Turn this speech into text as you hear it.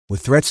With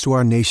threats to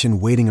our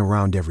nation waiting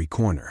around every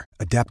corner,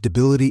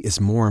 adaptability is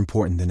more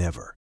important than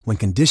ever. When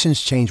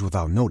conditions change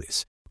without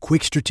notice,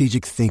 quick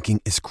strategic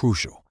thinking is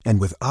crucial.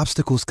 And with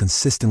obstacles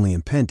consistently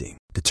impending,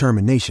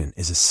 determination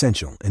is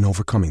essential in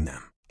overcoming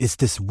them. It's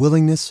this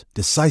willingness,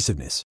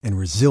 decisiveness, and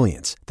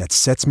resilience that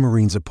sets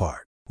Marines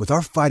apart. With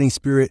our fighting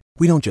spirit,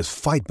 we don't just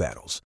fight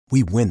battles,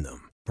 we win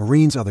them.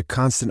 Marines are the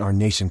constant our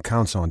nation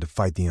counts on to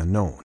fight the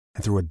unknown.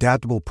 And through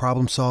adaptable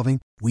problem solving,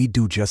 we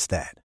do just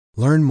that.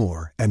 Learn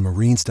more at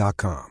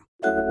marines.com.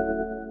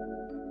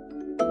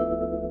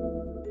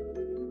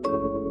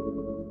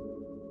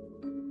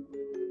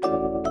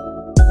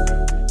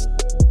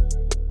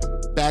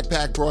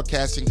 Backpack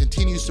Broadcasting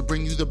continues to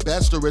bring you the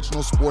best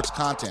original sports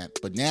content,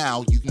 but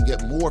now you can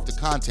get more of the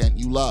content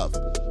you love.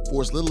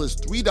 For as little as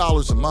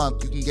 $3 a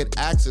month, you can get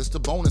access to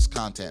bonus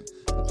content,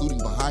 including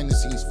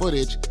behind-the-scenes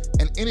footage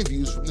and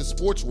interviews from the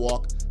Sports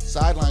Walk,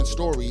 Sideline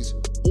Stories,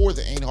 or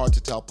the Ain't Hard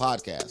to Tell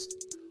podcast.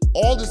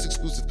 All this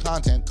exclusive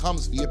content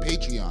comes via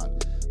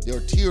Patreon. There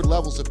are tiered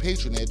levels of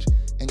patronage,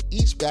 and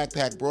each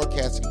Backpack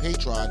Broadcasting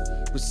patron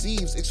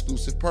receives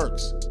exclusive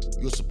perks.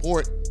 Your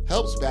support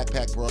helps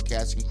Backpack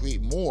Broadcasting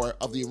create more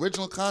of the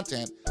original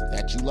content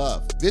that you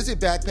love. Visit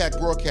Backpack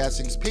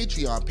Broadcasting's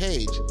Patreon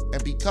page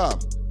and become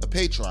a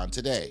patron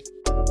today.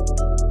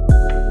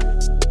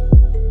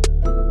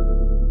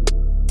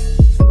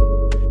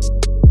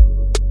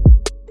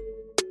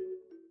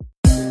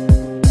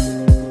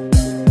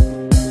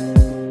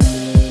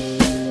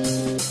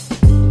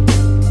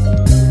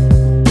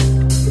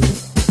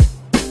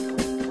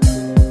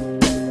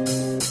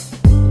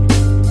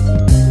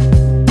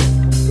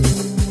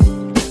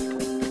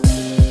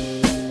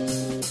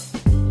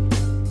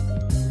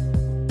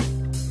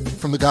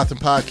 From the Gotham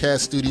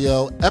Podcast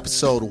Studio,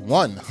 episode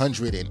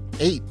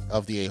 108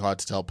 of the Ain't Hard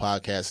to Tell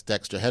podcast.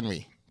 Dexter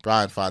Henry,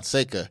 Brian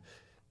Fonseca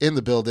in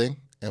the building,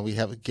 and we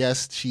have a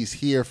guest. She's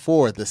here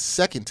for the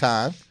second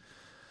time,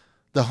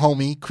 the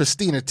homie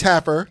Christina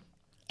Tapper.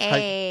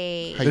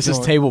 Hey. This is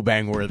table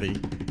bang worthy.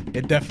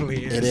 It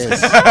definitely is. It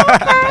is.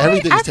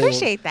 I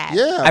appreciate that.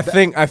 Yeah.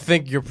 I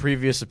think your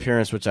previous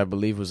appearance, which I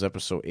believe was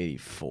episode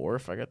 84,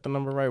 if I got the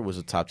number right, was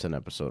a top 10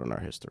 episode in our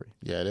history.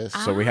 Yeah, it is.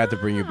 So we had to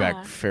bring you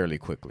back fairly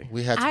quickly.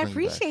 We had to I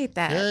bring you back. appreciate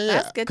that. Yeah.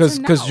 That's good to know.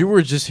 Because you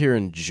were just here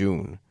in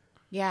June.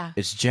 Yeah.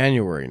 It's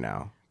January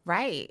now.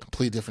 Right.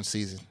 Complete different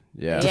season.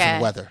 Yeah.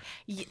 Different weather.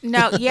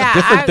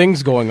 Different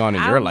things going on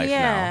in your life now.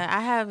 Yeah, I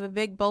have a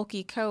big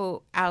bulky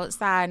coat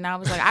outside, and I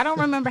was like, I don't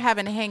remember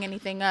having to hang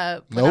anything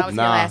up when Nope. I was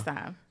here last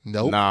time.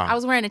 Nope. Nah. I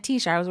was wearing a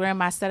T-shirt. I was wearing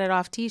my Set It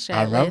Off T-shirt.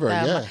 I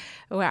remember,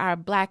 with our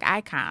black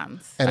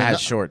icons. And I had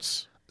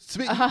shorts.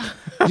 You I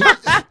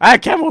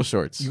had camo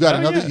shorts. got Oh,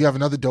 another. yeah. You have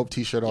another dope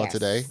T-shirt on Yes,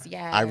 today.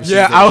 yes. I received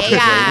Yeah, it.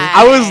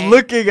 I was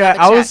looking at.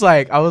 Another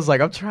I was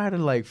like, I'm trying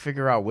to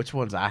figure out which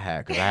ones I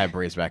had because I had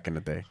braids back in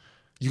the day.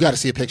 You got to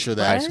see a picture of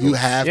that. What? You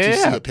have to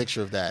Yeah. see a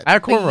picture of that. I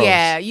had cornrows.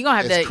 Yeah, you're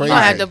gonna It's have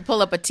crazy. to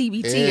pull up a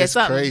TBT or It's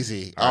something.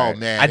 crazy. All Oh right.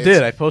 man, I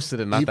did. I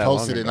posted it not He that long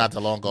posted it ago. not that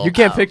long ago. You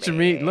can't picture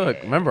me.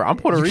 Look, remember, I'm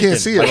Puerto You Rican. can't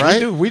see it, Like,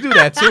 right? We do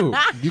that too.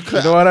 You You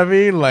could. know what I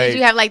mean? Like, Did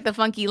you have like the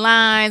funky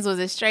lines? Was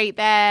it straight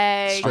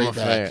back? Straight I'm a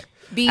fan. back.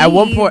 Beads, At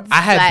one point,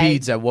 I had like-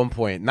 beads. At one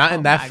point, not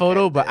in that my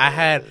photo, but I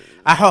had.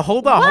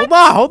 Hold on.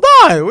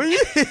 What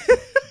you?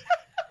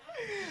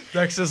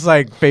 Dexter's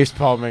like face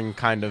palming,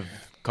 kind of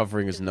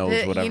covering his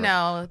nose, whatever. You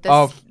know,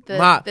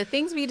 the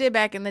things we did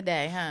back in the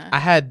day, huh? I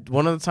had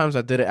one of the times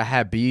I did it. I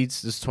had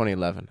beads. This is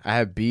 2011. I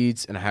had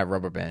beads and I had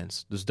rubber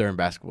bands. This is during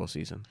basketball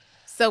season.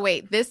 So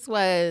wait, this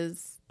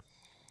was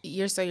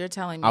you're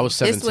telling me I was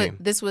 17.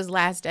 This was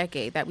last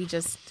decade that we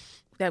just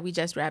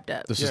wrapped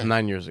up. This was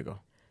 9 years ago.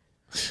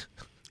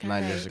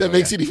 9 years ago. That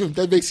makes yeah. it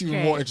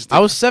even more interesting. I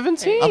was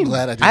 17. I'm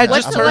glad I did. I had that.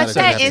 just I'm turned glad I What's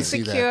didn't that have to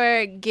see that.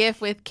 insecure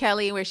gif with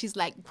Kelly where she's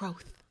like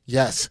growth?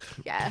 Yes.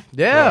 Yeah.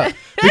 Yeah,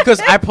 because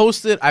I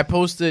posted.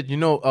 You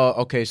know,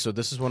 okay. So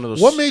this is one of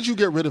those. What made you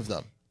get rid of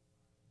them?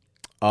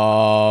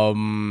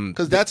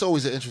 Because that's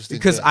always an interesting.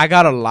 Because thing. I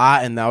got a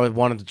lot and I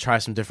wanted to try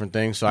some different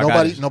things. So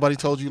nobody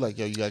told you like,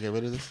 yo, you gotta get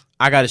rid of this.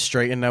 I got it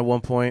straightened at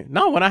one point.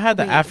 No, when I had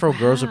the afro,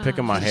 girls were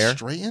picking my hair.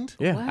 Straightened?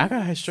 Yeah, What? I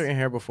got straightened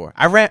hair before.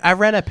 I ran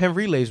at Penn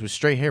Relays with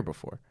straight hair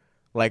before,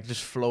 like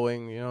just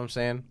flowing. You know what I'm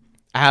saying?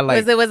 I had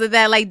like was it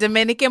that like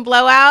Dominican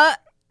blowout?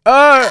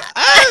 As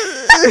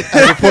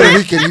a Puerto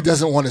Rican, he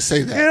doesn't want to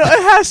say that. You know,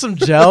 it has some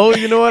gel.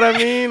 You know what I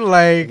mean?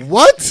 Like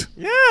What?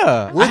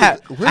 yeah, Where I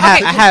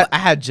did- I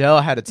had gel.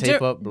 I had to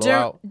tape up, blow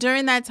out.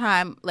 During that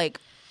time, like,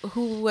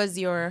 who was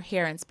your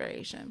hair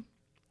inspiration?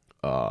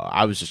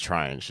 I was just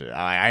trying shit.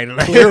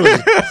 Clearly.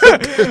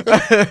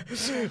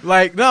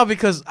 Like no,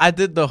 because I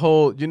did the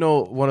whole, you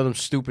know, one of them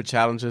stupid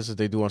challenges that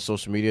they do on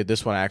social media.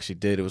 This one I actually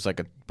did. It was like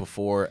a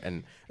before,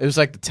 and it was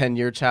like the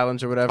 10-year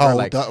challenge or whatever. Oh,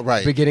 like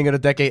right. beginning of the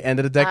decade, end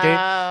of the decade.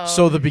 Oh.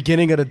 So the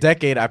beginning of the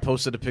decade, I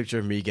posted a picture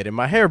of me getting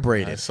my hair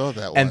braided. I saw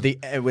that and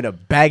one. with a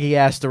baggy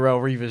ass Darrell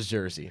Reeves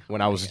jersey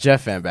when I was a Jet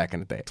fan back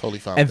in the day. Totally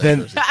fine And with then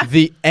that jersey.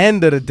 the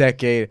end of the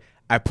decade,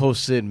 I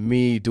posted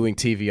me doing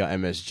TV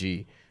on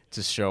MSG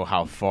to show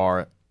how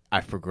far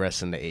I've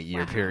progressed in the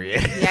 8-year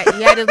period. Yeah,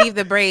 you had to leave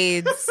the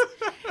braids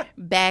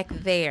back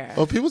there.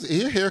 Oh,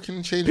 your hair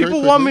can change very People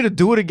quickly. want me to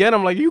do it again.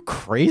 I'm like, you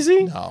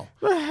crazy? No.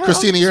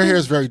 Christina, your hair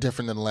is very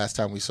different than the last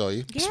time we saw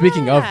you. Yeah.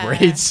 Speaking of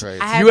braids,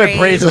 Braids. I had you had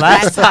braids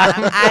last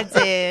time. I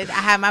did. I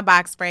had my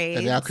box braids.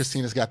 And now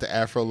Christina's got the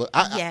afro look.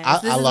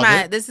 Yes, I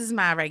love it. This is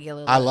my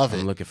regular look. I love I'm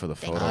it. looking for the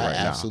photo I right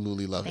now.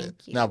 absolutely love it.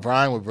 Thank you. Now,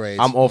 Brian with braids.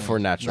 I'm all for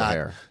natural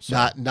hair.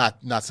 So.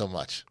 Not so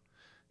much.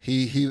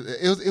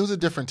 It was a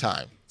different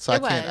time. So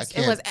It I was.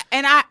 can't. It was.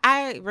 And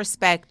I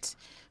respect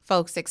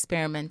folks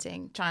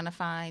experimenting, trying to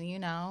find,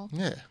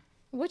 Yeah.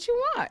 what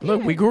you want.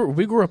 Look, Yeah. we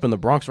grew up in the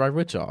Bronx right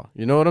with y'all.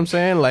 You know what I'm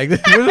saying? Like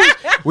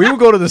we would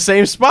go to the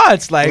same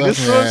spots. Like Look, this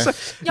is what I'm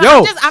saying.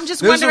 Yo, I'm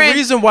just there's wondering- a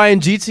reason why in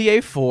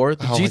GTA 4,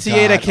 the Oh my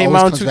GTA that God. came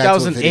Always out in comes back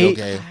to a video 2008,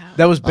 game.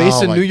 that was based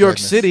Oh in my New York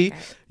goodness. City,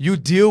 you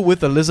deal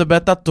with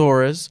Elizabeth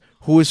Torres,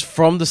 who is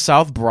from the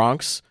South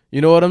Bronx. You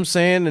know what I'm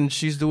saying? And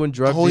she's doing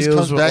drug Always deals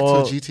comes with back to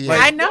all, GTA.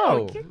 Like, I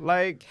know. yo,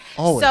 like,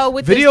 Always. So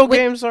with Video this,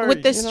 games are,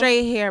 with the you know?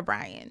 straight hair,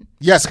 Brian.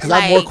 Yes, because I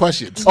have more Like-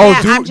 questions. oh,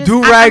 Yeah, I'm just-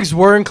 do rags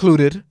were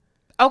included.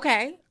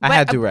 Okay, I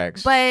had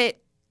do-rags. But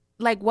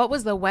like, what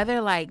was the weather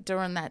like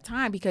during that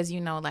time? Because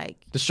like,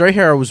 The straight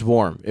hair was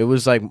warm. It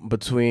was like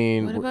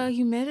between. what about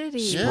humidity?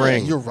 Yeah,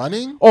 spring. you're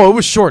running? Oh, it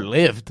was short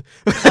lived.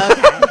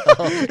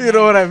 Okay. You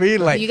know what I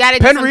mean? Like You gotta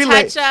do some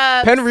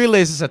touch-ups. Penn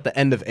Relays is at the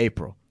end of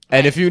April,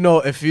 and if you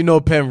know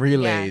Penn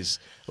Relays,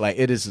 like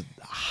it is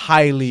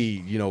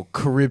highly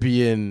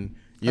Caribbean.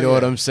 You know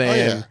what I'm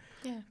saying?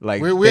 Yeah.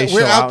 Like We're they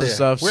show out and there.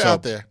 stuff. We're so,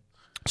 out there.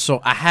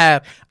 So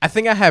I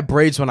think I had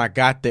braids when I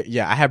got there.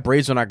 Yeah, I had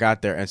braids when I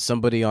got there, and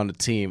somebody on the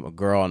team, a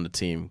girl on the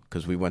team,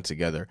 because we went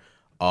together.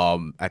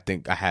 I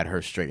think I had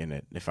her straighten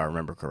it, if I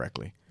remember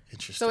correctly.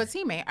 Interesting. So a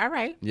teammate. All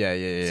right. Yeah.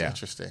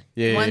 Interesting.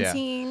 Yeah, One yeah.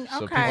 team,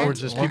 So okay.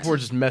 people were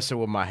just messing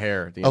with my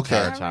hair the Okay.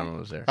 entire time I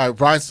was there. All right,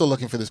 Brian's still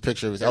looking for this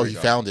picture of his. Oh, we he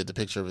go. found it. The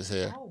picture of his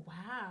hair. Oh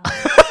wow.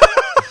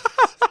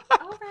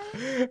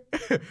 Okay.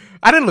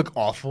 I didn't look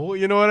awful,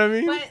 you know what I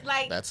mean? But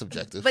like, That's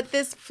subjective. but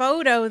this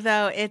photo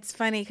though, it's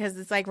funny because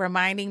it's like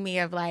reminding me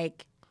of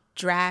like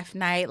draft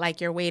night,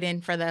 like you're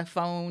waiting for the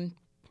phone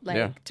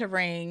to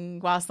ring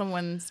while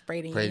someone's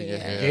braiding your Braiding your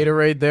hair. hair.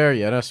 Gatorade there,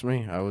 yeah, that's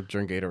me. I would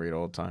drink Gatorade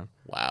all the time.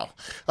 Wow.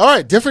 All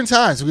right, different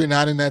times. We're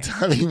not in that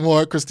time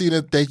anymore.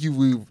 Christina, thank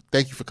you.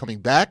 Thank you for coming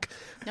back.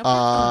 No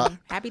problem.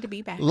 Happy to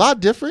be back. A lot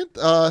different.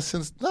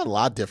 Since not a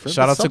lot different.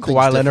 Shout but out to some things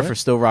Kawhi Leonard different. for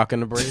still rocking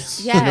the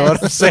braids. Yes. You know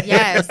what I'm saying?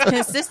 Yes.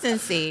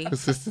 Consistency.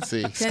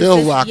 Consistency.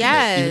 Still rocking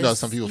it, even though yes,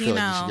 some people you feel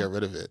like you should know. get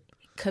rid of it.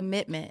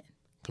 Commitment.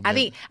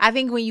 I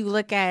think when you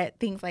look at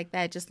things like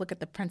that, just look at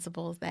the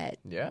principles that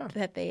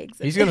they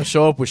exist. He's gonna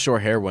show up with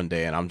short hair one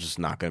day, and I'm just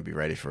not gonna be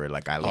ready for it.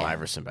 Like Allen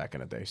Iverson back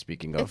in the day.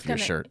 Speaking of your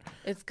shirt,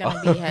 It's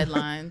gonna be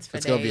headlines for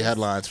It's days. going to be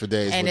headlines for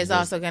days. And when it's there's-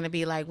 also gonna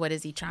be like, what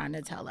is he trying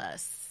to tell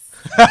us?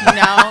 You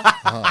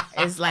know,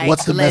 it's like,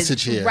 What's the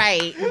message here?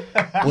 Right.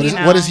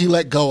 what does he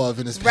let go of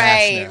in his past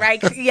Right. now?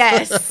 Right.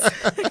 Yes.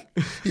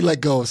 He let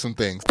go of some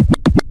things.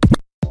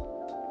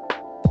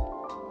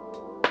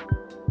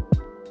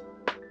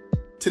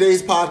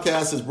 Today's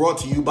podcast is brought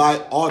to you by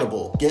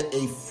Audible. Get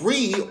a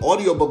free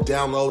audiobook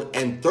download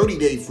and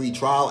 30-day free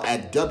trial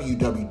at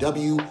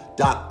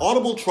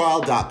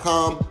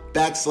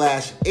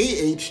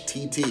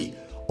www.audibletrial.com/AHTT.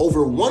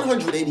 Over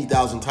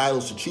 180,000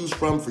 titles to choose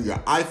from for your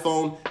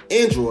iPhone,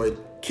 Android,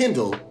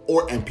 Kindle,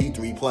 or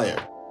MP3 player.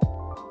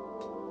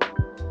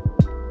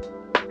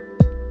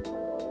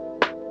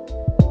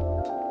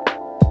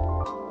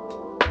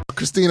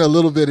 Christina, a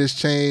little bit has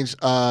changed.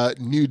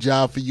 New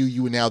job for you.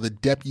 You are now the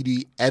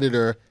deputy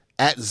editor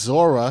at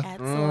Zora. At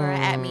Zora,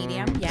 at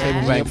Medium. Yes.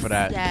 Table bang for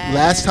that.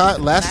 Yes.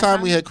 Last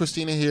time we had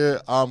Christina here,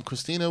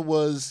 Christina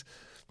was,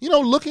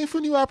 looking for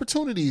new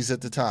opportunities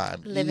at the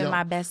time. Living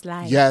my best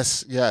life.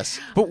 Yes.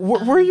 but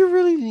were you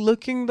really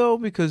looking though?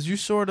 Because you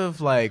sort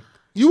of like,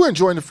 You were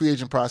enjoying the free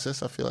agent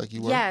process. I feel like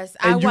you were. Yes,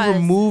 I and you was.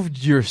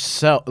 removed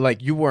yourself.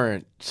 Like you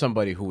weren't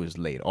somebody who was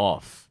laid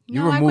off. You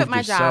No, removed I quit my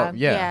yourself. job.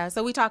 Yeah.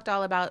 So we talked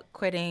all about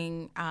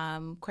quitting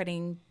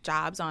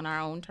jobs on our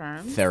own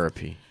terms.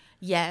 Therapy.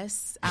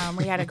 Yes.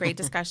 We had a great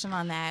discussion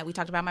on that. We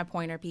talked about my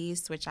pointer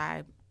piece, which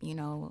I,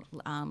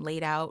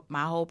 laid out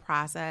my whole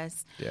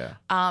process. Yeah.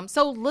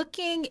 So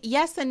looking,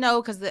 yes and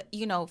no, because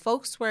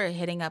folks were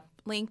hitting up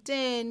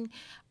LinkedIn,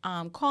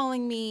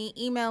 calling me,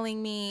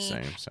 emailing me.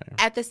 Same.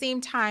 At the same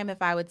time,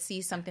 if I would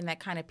see something that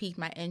kind of piqued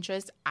my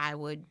interest, I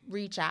would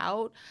reach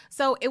out.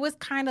 So it was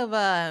kind of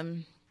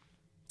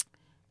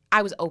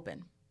I was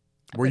open.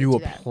 Were you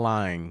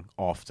applying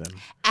often?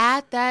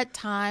 At that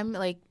time,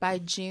 like by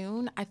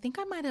June, I think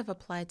I might have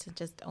applied to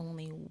just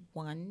only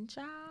one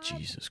job.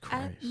 Jesus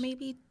Christ.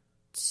 Maybe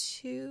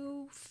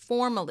two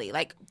formally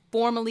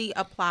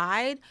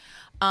applied.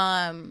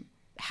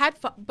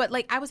 But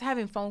like I was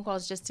having phone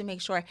calls just to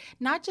make sure,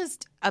 not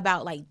just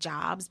about like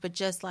jobs, but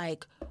just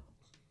like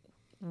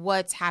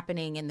what's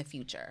happening in the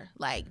future.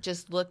 Like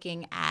just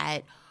looking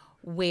at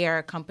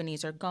where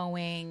companies are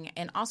going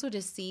and also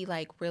to see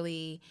like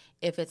really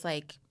if it's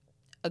like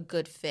a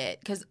good fit.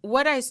 Because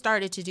what I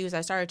started to do is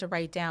I started to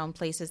write down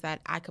places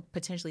that I could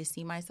potentially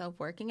see myself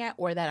working at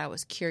or that I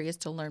was curious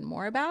to learn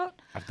more about.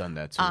 I've done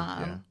that too.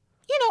 Yeah.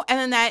 and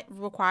then that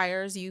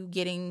requires you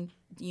getting,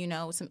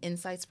 some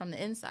insights from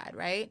the inside,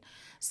 right?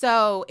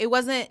 So it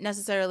wasn't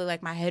necessarily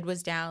like my head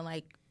was down,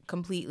 like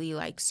completely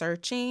like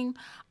searching.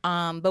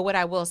 But what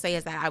I will say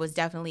is that I was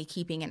definitely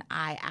keeping an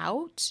eye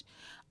out,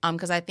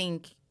 because I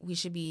think we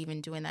should be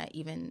even doing that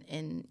even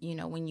in,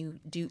 when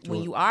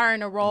you are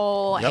in a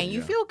role and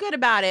you feel good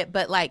about it,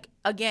 but like,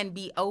 again,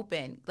 be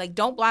open. Like,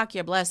 don't block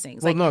your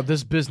blessings. Well, like, no,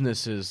 this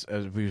business is,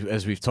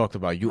 as we've talked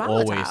about, you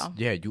volatile.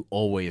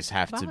 always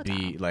have to be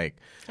Volatile. like,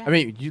 Yeah. I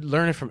mean, you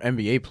learn it from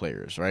NBA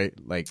players, right?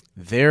 Like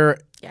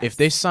if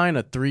they sign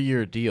a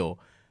 3-year deal,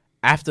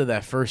 after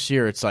that first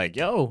year, it's like,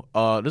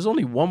 there's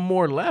only one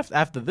more left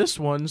after this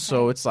one.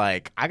 So it's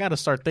like, I got to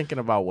start thinking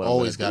about what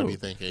Always got to be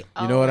thinking.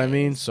 You know what I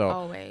mean? So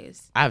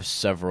always. I have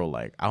several,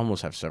 I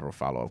almost have several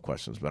follow-up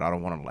questions, but I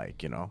don't want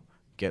to,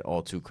 get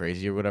all too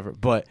crazy or whatever.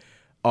 But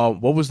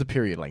what was the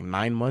period? Like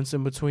 9 months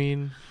in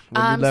between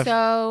when you left?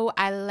 So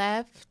I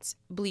left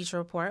Bleacher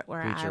Report,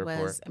 where I Bleacher was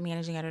Report. a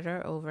managing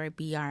editor over at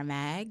BR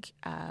Mag,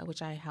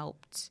 which I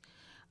helped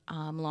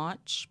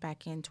launch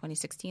back in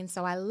 2016.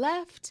 So I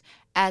left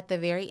at the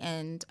very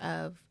end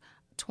of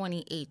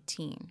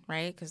 2018,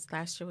 right? Because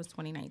last year was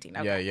 2019.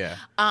 Okay. Yeah.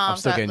 I'm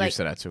still so, getting used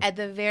to that too. At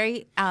the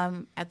very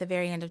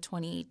end of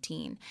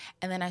 2018,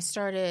 and then I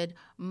started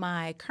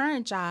my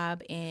current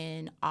job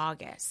in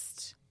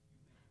August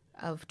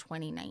of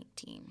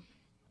 2019.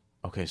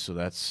 Okay, so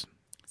that's,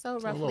 So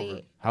little roughly,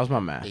 over. how's my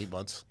math? 8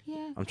 months.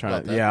 yeah. I'm trying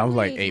About to, that. yeah, I was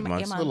like Maybe 8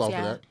 months. A little over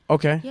yeah. that.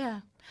 Okay.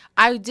 Yeah.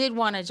 I did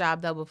want a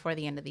job, though, before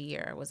the end of the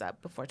year was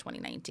up, before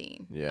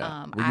 2019.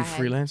 Yeah. Were you I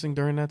had- freelancing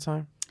during that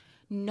time?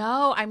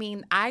 No, I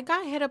mean, I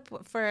got hit up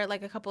for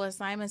like a couple of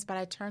assignments, but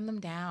I turned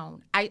them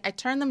down. I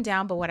turned them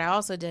down, but what I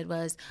also did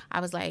was I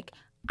was like,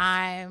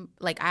 I'm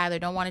like, I either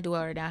don't want to do it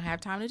or don't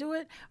have time to do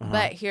it,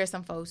 but here's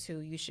some folks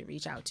who you should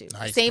reach out to.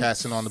 Nice.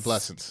 Passing on the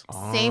blessings.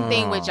 Same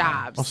thing with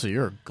jobs. Oh, so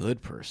you're a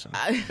good person.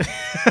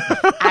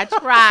 I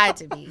tried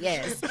to be,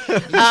 yes.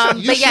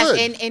 You But yes,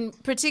 should.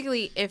 and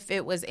particularly if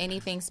it was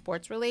anything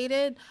sports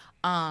related,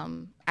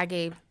 I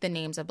gave the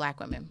names of Black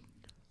women.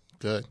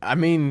 Good. I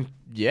mean,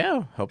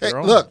 yeah, help Hey, your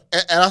own. look,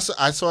 and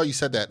I saw you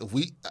said that.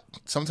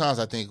 Sometimes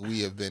I think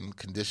we have been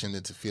conditioned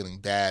into feeling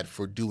bad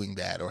for doing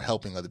that or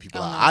helping other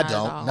people. Oh, out. no, I not at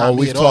all. don't. Oh, Not me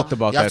we've at all. talked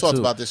about Yeah, that I've talked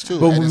too. about this too.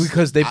 But And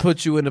because they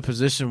put you in a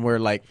position where,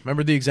 like,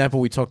 remember the example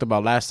we talked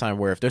about last time,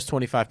 where if there's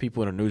 25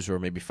 people in a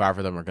newsroom, maybe 5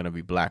 of them are going to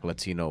be Black,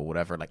 Latino,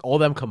 whatever. Like, all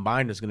them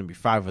combined is going to be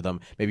 5 of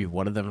them. Maybe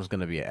one of them is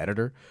going to be an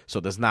editor. So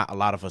there's not a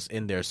lot of us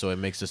in there. So it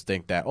makes us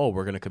think that,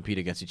 we're going to compete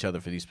against each other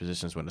for these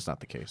positions when it's not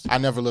the case. I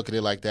never look at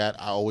it like that.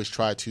 I always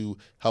try to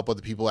help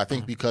other people. I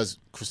think because,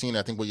 Christina,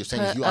 I think what you're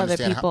saying is Put you other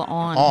understand people how,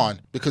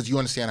 on. because you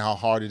understand how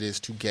hard it is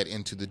to get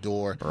into the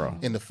door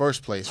in the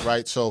first place,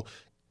 right? So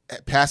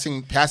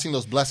passing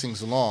those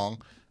blessings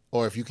along,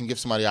 or if you can give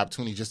somebody the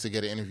opportunity just to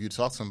get an interview to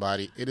talk to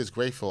somebody, it is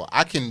grateful.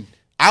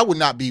 I would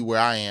not be where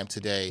I am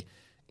today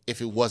if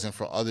it wasn't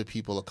for other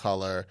people of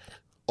color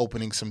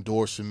opening some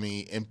doors for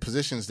me in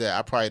positions that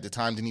I probably at the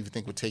time didn't even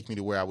think would take me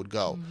to where I would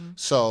go.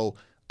 So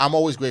I'm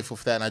always grateful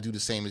for that, and I do the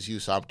same as you.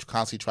 So I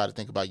constantly try to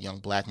think about young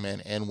Black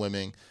men and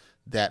women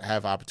that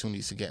have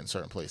opportunities to get in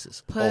certain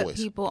places. Put Always.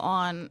 people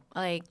on,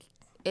 like,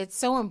 it's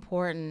so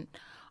important.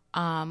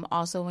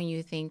 Also, when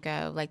you think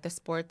of like the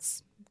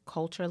sports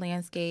culture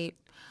landscape,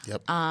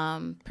 Yep.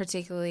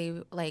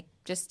 particularly like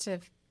just to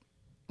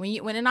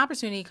when an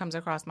opportunity comes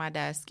across my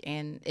desk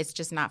and it's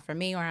just not for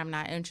me or I'm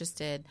not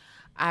interested,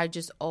 I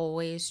just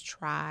always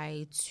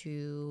try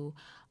to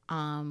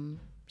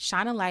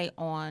shine a light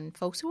on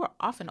folks who are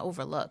often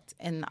overlooked.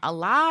 And a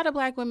lot of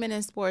Black women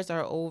in sports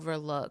are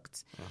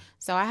overlooked.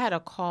 So I had a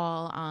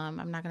call,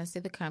 I'm not going to say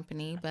the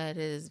company, but it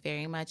is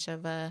very much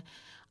of a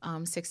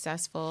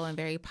successful and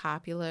very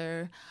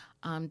popular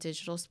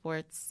digital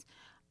sports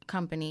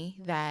company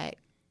that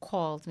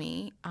called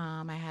me.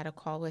 I had a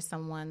call with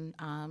someone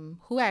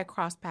who I had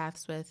crossed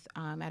paths with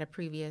in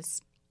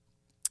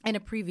a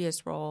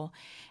previous role,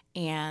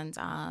 and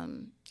I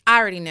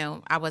already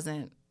knew I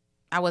wasn't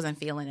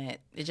feeling it.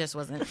 It just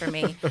wasn't for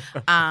me.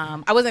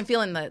 I wasn't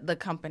feeling the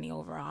company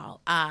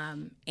overall.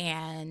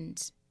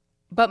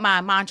 But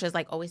my mantra is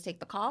like, always take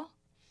the call.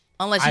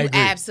 Unless I you agree.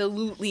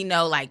 absolutely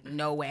know, like,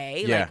 no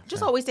way. Yeah. Like,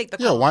 just always take the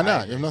Yeah, call. why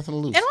not? You have nothing to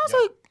lose. And also,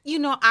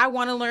 I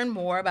want to learn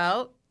more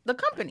about the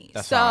company.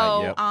 That's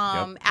so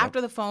fine. Yep.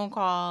 after the phone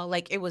call,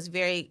 like, it was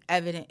very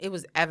evident. It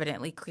was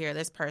evidently clear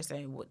this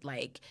person would,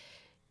 like,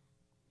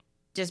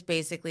 just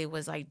basically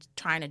was, like,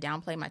 trying to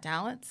downplay my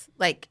talents.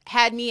 Like,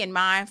 had me in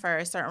mind for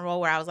a certain role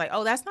where I was like,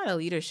 oh, that's not a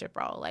leadership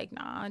role. Like,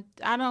 nah,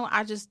 I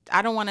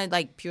don't want to,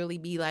 like, purely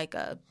be, like,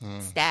 a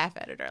staff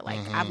editor. Like,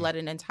 I've led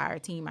an entire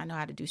team. I know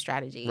how to do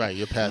strategy. Right,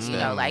 you're past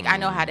that. Like, I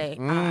know how to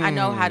I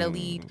know how to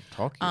lead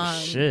Talk your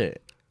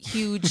shit.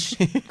 huge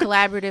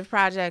collaborative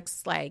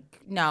projects. Like,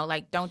 no,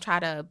 like, don't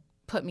try to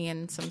put me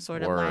in some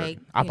sort Word. of, like,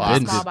 I've small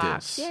been did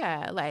box. this.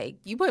 Yeah, like,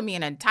 you put me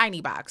in a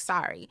tiny box.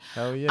 Sorry.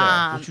 Hell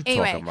yeah. What you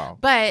Anyway, talking about?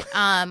 but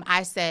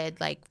I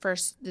said, like,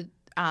 first,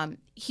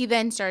 he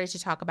then started to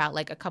talk about,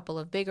 like, a couple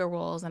of bigger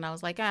roles, and I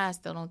was like, I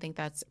still don't think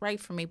that's right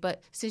for me.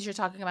 But since you're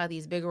talking about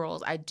these bigger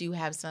roles, I do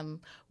have some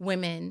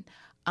women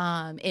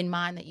in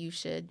mind that you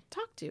should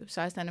talk to.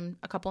 So I sent him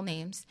a couple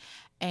names,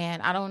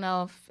 and I don't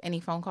know if any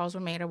phone calls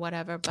were made or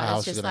whatever, but I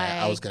it's just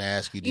I was going to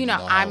ask you,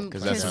 I'm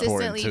 'Cause that's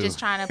consistently important, just too.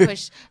 trying to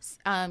push,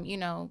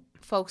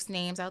 folks'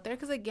 names out there.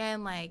 Because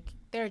again, like,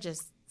 there are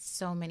just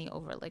so many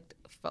overlooked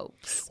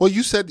folks. Well,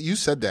 you said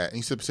that, and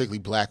you said particularly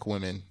black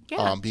women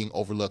Yeah. being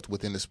overlooked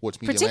within the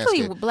sports media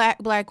Particularly landscape.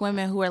 black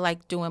women who are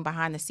like doing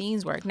behind the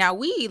scenes work. Now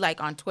we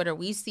like on Twitter,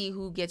 we see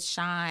who gets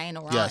shine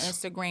or Yes. on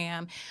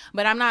Instagram,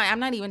 but I'm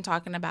not even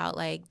talking about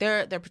like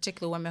there are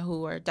particular women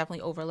who are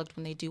definitely overlooked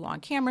when they do on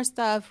camera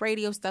stuff,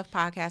 radio stuff,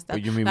 podcast stuff.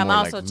 But you mean But more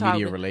I'm like also media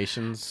talking.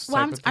 relations?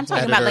 Well, type of I'm thing?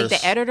 talking about like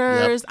the Editors.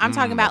 editors. Yep. I'm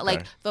talking about okay.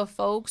 like the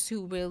folks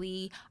who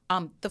really,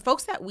 the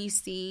folks that we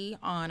see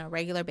on a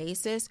regular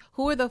basis.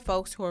 Who are the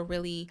folks who are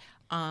really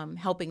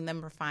helping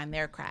them refine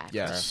their craft?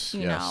 Yes,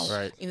 you yes. know,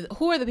 Right.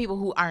 who are the people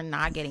who are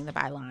not getting the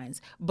bylines,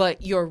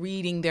 but you're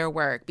reading their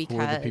work because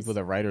Who are the people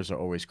that writers are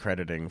always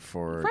crediting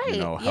for, Right,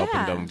 helping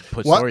yeah. them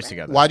put stories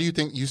together? Why do you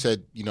think you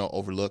said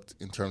overlooked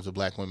in terms of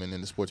black women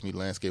in the sports media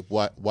landscape?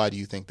 Why do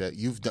you think that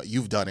you've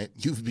done it?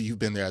 You've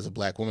been there as a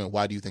black woman.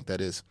 Why do you think that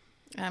is?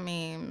 I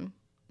mean,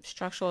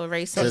 structural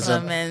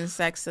racism and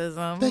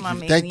sexism. Thank you.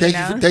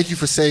 I mean, Thank you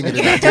for saying it.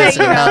 And not You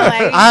dancing know, around it.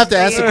 like- I have to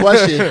ask a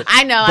question.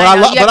 I know. But I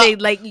know. lo-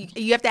 but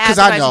You have to ask Because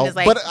the I question. know, Is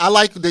like, but I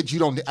like that you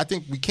don't. I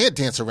think we can't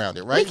dance around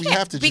it, right? We can't,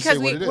 have to just because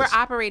say what it is. we're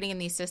operating in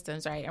these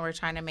systems, right? And we're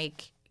trying to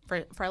make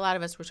for a lot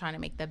of us, we're trying to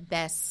make the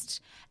best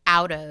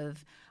out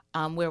of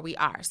where we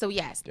are. So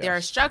yes, there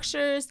are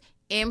structures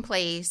in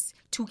place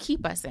to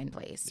keep us in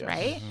place,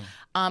 right?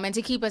 And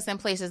to keep us in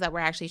places that we're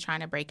actually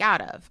trying to break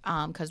out of,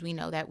 because we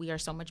know that we are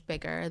so much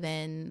bigger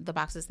than the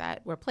boxes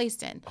that we're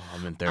placed in. Oh,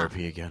 I'm in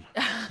therapy again.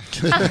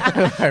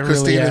 I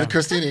really am.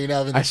 Christina, you're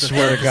not even. I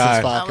swear to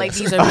God. Like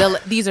these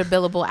are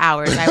billable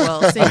hours. I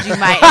will send you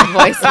my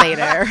invoice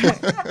later.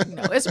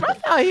 No, it's rough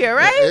out here,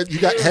 right? You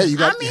got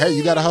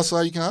to hustle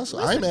how you can hustle.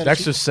 I ain't mad at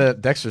you.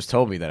 Dexter's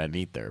told me that I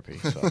need therapy.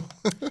 So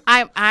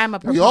I'm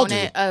a We all do.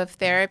 proponent of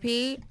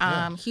therapy,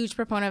 huge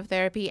proponent of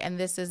therapy, and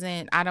this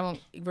isn't. I don't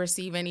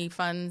receive any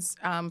funds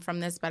from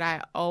this, but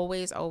I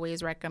always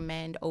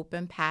recommend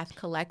Open Path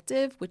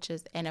Collective, which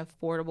is an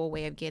affordable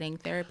way of getting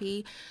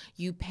therapy.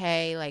 You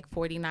pay like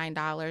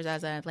 $49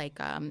 as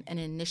an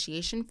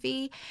initiation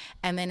fee,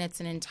 and then it's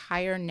an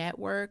entire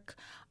network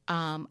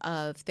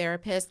of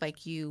therapists.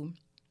 Like you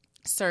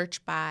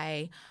search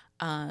by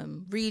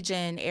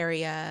region,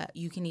 area.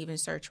 You can even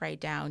search right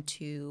down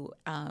to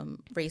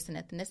race and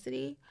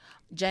ethnicity,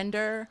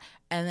 gender,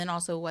 and then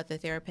also what the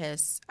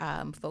therapists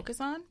focus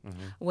on,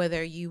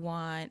 whether you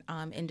want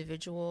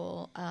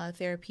individual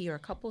therapy or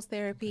couples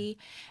therapy.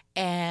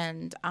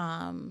 And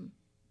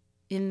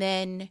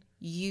then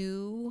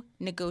you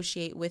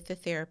negotiate with the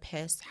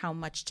therapist how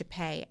much to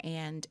pay,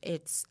 and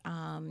it's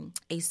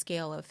a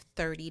scale of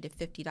 $30 to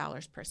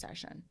 $50 per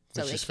session.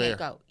 So Which is they fair.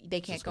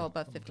 can't go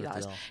above $50.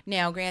 $50.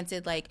 Now,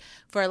 granted, like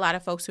for a lot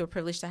of folks who are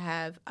privileged to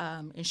have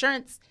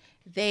insurance,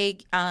 they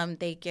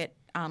get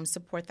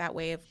support that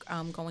way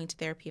of going to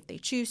therapy if they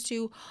choose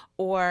to,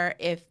 or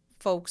if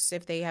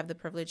they have the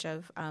privilege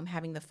of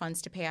having the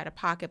funds to pay out of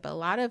pocket. But a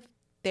lot of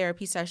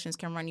therapy sessions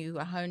can run you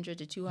 $100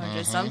 to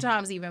 $200,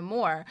 sometimes even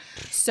more.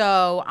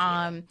 So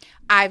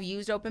I've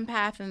used Open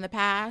Path in the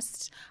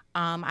past.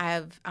 I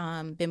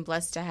have been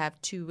blessed to have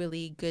two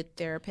really good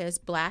therapists,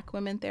 Black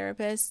women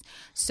therapists.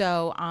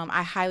 So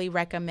I highly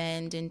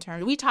recommend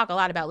we talk a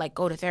lot about like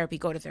go to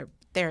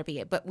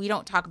therapy, but we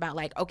don't talk about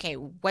like, okay,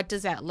 what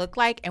does that look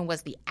like and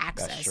what's the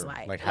access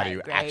like? Like, how do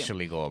you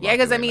actually go about? Yeah,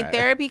 because doing that?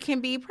 therapy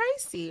can be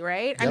pricey,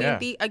 right? I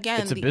mean,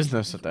 it's a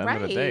business at the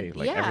end of the day,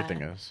 like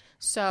everything is.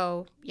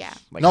 So yeah.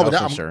 Like No, health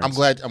but insurance.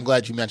 I'm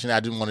glad you mentioned that. I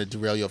didn't want to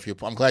derail you off your.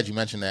 I'm glad you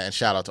mentioned that, and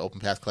shout out to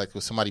Open Path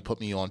Collective. Somebody put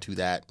me onto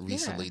that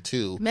recently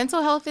too.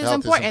 Mental health is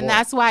important, and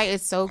that's why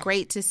it's so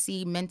great to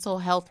see mental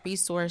health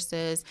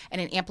resources and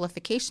an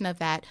amplification of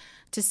that.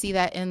 To see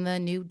that in the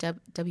new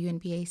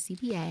WNBA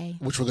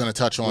CBA, which we're going to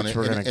touch on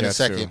in a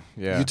second. To.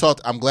 Yeah. You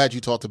talked. I'm glad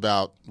you talked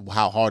about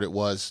how hard it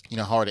was.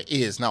 Hard it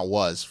is, not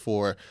was,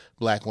 for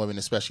Black women,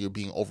 especially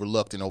being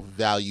overlooked and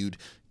overvalued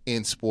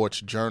in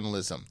sports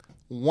journalism.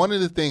 One of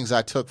the things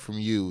I took from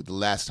you the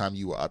last time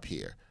you were up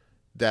here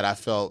that I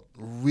felt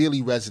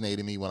really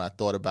resonated me when I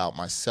thought about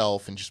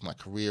myself and just my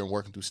career and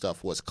working through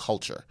stuff was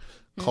culture.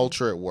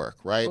 Culture at work,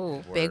 right?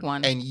 Ooh, big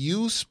one. And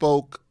you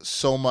spoke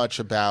so much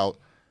about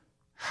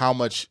how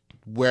much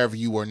wherever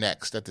you were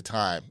next at the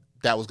time,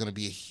 that was going to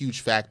be a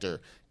huge factor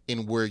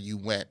in where you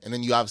went. And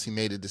then you obviously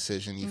made a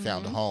decision, you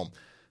found a home.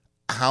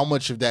 How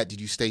much of that did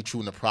you stay true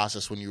in the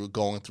process when you were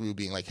going through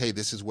being like, hey,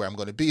 this is where I'm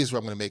going to be, this is where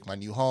I'm going to make my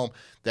new home?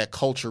 That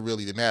culture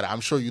really did matter. I'm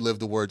sure you lived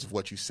the words of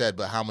what you said,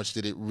 but how much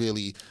did it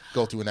really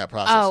go through in that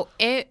process? Oh,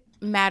 it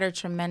mattered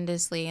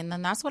tremendously. And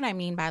then that's what I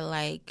mean by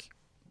like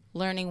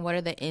learning what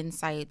are the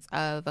insights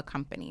of a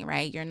company,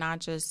 right? You're not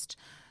just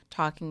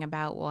talking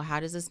about, well,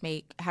 how does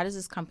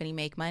this company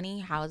make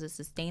money? How is it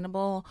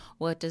sustainable?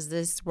 What does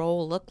this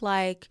role look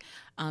like?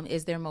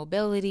 Is there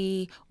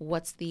mobility?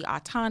 What's the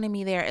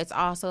autonomy there? It's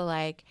also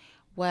like,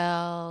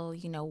 well,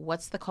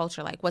 what's the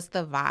culture like? What's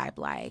the vibe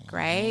like,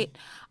 right?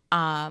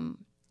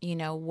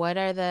 what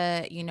are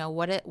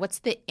the, what's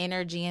the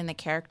energy and the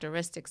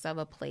characteristics of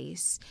a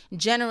place,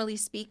 generally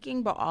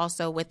speaking, but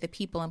also with the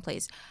people in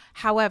place.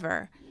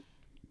 However,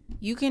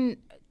 you can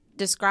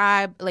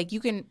describe, like, you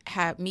can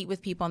meet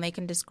with people and they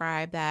can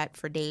describe that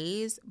for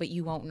days, but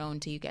you won't know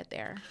until you get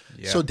there.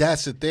 Yeah. So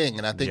that's the thing,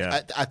 and I think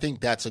I think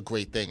that's a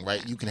great thing,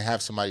 right? You can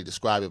have somebody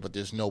describe it, but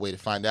there's no way to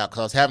find out. Because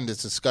I was having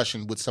this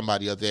discussion with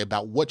somebody the other day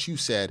about what you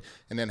said,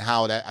 and then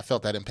how that I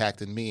felt that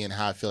impacted me, and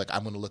how I feel like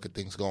I'm going to look at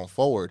things going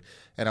forward.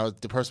 And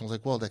the person was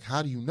like, "Well, like,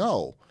 how do you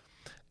know?"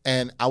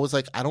 And I was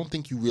like, I don't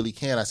think you really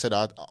can. I said,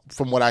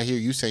 from what I hear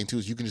you saying, too,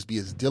 is you can just be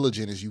as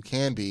diligent as you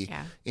can be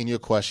in your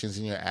questions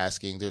and your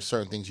asking. There's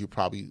certain things you're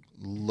probably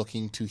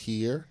looking to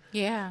hear.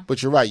 Yeah.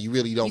 But you're right. You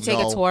really don't know. You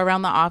take a tour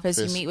around the office.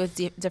 You meet with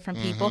different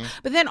people.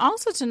 But then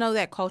also to know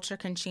that culture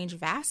can change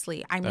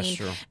vastly. I mean,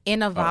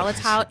 in a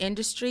volatile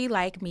industry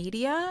like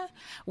media,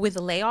 with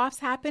layoffs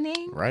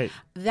happening,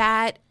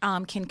 that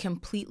can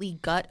completely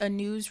gut a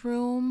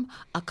newsroom,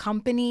 a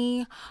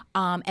company,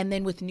 and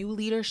then with new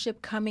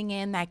leadership coming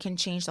in, that can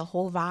change the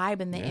whole vibe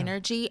and the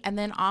energy. And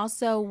then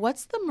also,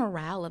 what's the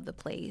morale of the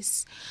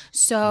place?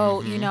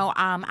 So,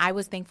 I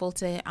was thankful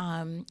to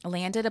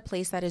land at a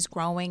place that is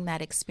growing,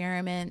 that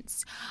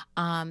experiments,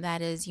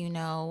 that is,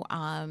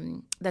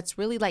 that's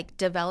really like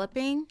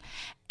developing.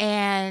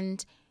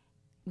 And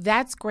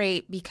that's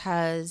great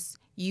because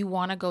you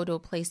want to go to a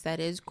place that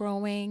is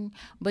growing,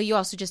 but you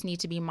also just need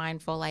to be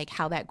mindful, like,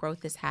 how that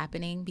growth is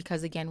happening.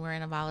 Because again, we're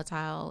in a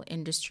volatile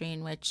industry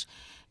in which,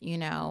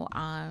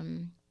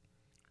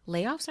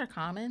 layoffs are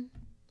common,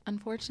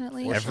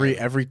 unfortunately.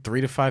 Every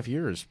 3 to 5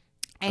 years,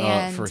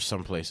 for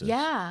some places.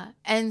 Yeah,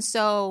 and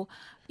so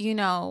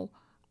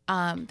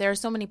there are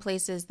so many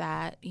places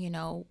that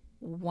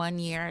 1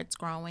 year it's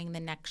growing,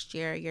 the next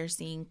year you're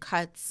seeing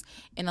cuts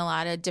in a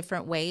lot of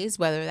different ways,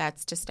 whether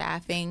that's to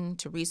staffing,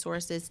 to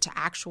resources, to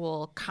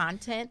actual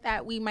content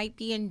that we might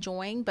be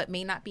enjoying but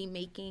may not be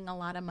making a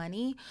lot of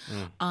money.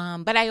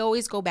 But I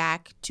always go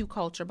back to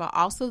culture, but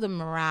also the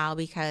morale,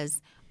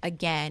 because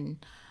again,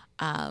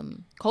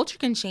 culture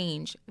can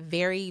change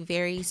very,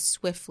 very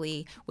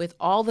swiftly with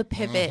all the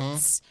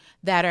pivots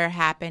that are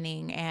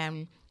happening.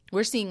 And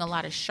we're seeing a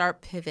lot of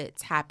sharp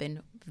pivots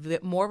happen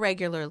more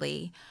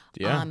regularly,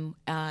 and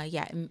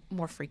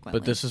more frequently.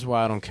 But this is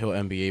why I don't kill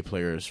NBA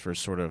players for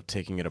sort of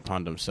taking it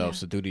upon themselves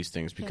to do these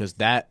things, because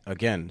that,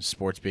 again,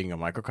 sports being a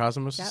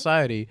microcosm of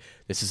society,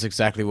 this is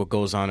exactly what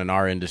goes on in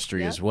our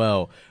industry as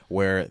well,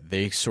 where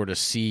they sort of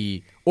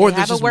see, or they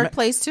have a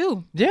workplace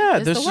too. Yeah,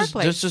 there's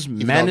just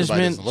Even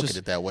management. Doesn't look at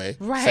it that way,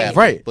 right? Sadly.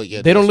 Right. But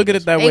they don't look at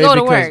it that way. They go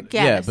to because, work.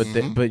 Yes. but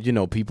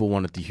people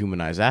want to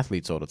dehumanize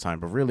athletes all the time.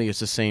 But really, it's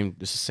the same.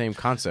 It's the same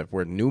concept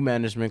where new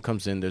management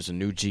comes in. There's a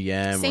new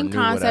GM. Same or new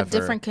concept, whatever.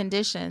 different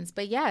conditions.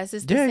 But yes,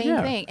 it's the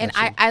same thing. And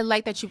I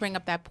like that you bring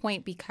up that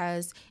point,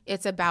 because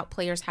it's about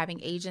players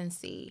having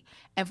agency.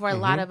 And for a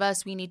lot of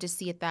us, we need to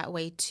see it that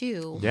way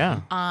too.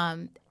 Yeah.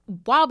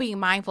 While being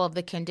mindful of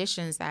the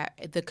conditions and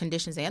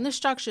the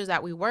structures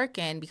that we work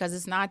in, because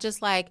it's not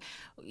just like,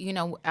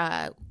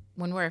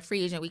 when we're a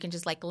free agent, we can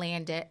just like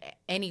land it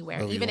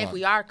anywhere, even if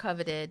we are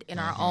coveted in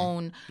our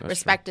own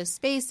respective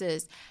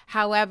spaces.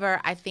 However,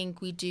 I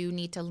think we do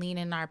need to lean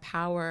in our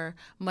power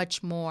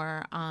much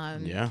more.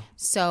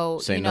 So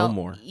say no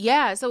more.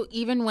 Yeah. So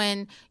even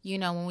when,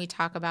 when we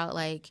talk about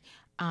like,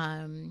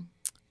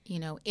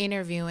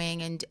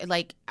 interviewing, and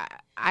like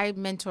I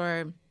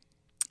mentor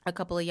a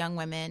couple of young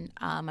women.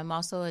 I'm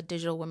also a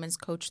digital women's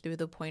coach through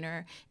the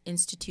Poynter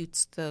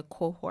Institute's the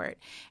cohort.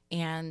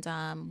 And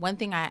one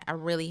thing I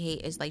really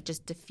hate is like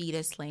just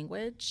defeatist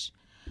language.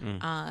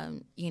 Me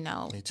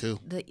too.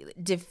 The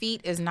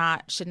defeat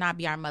should not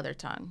be our mother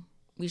tongue.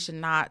 We should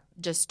not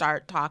just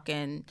start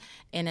talking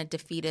in a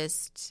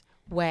defeatist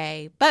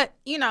way. But,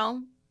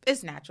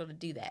 it's natural to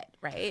do that,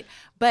 right?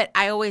 But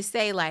I always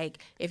say, like,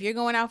 if you're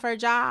going out for a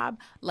job,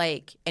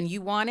 like, and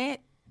you want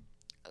it,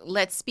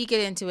 let's speak it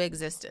into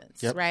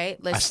existence, right?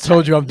 I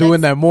told you I'm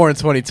doing that more in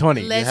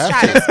 2020. Let's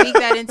try to speak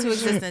that into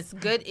existence.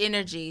 Good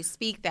energy.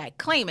 Speak that.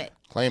 Claim it.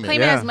 Claim it.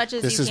 Claim it as much as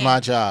you can. This is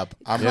my job.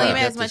 Claim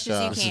it as much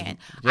as you can.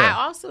 I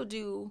also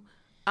do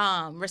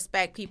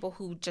respect people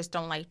who just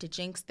don't like to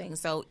jinx things.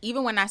 So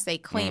even when I say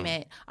claim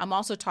it, I'm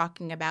also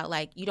talking about,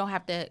 like, you don't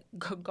have to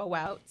go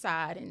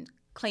outside and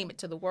claim it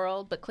to the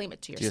world, but claim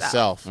it to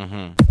yourself.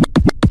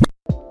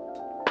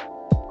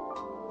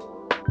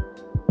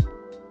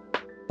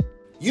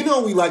 You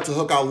know we like to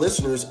hook our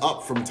listeners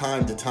up from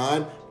time to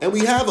time, and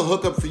we have a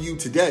hookup for you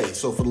today.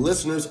 So for the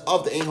listeners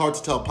of the Ain't Hard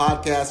to Tell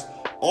podcast,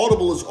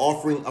 Audible is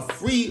offering a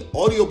free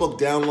audiobook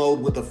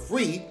download with a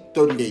free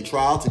 30-day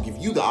trial to give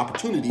you the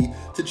opportunity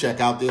to check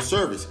out their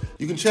service.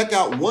 You can check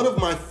out one of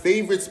my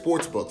favorite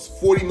sports books,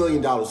 $40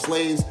 Million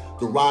Slaves,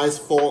 The Rise,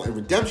 Fall, and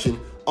Redemption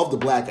of the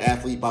Black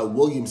Athlete by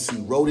William C.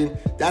 Roden.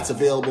 That's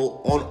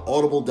available on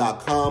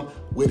audible.com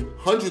with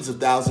hundreds of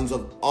thousands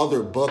of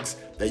other books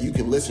that you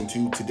can listen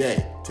to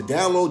today. To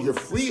download your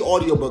free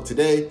audiobook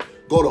today,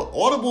 go to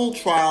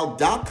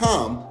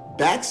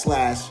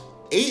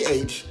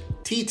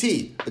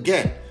audibletrial.com/AHTT.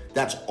 Again,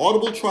 that's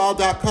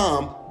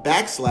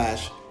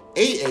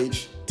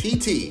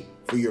audibletrial.com/AHTT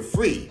for your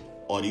free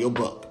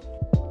audiobook.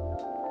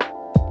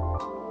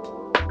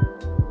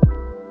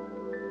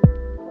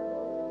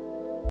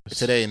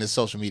 Today in this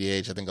social media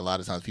age, I think a lot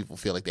of times people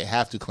feel like they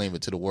have to claim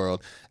it to the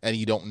world, and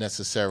you don't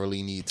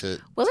necessarily need to.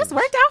 Well, it's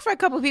worked out for a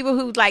couple of people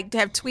who like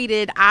have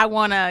tweeted, "I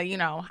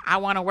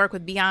wanna work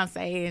with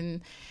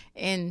Beyonce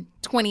in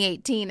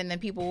 2018," and then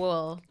people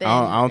will. Then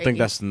I don't think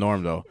that's the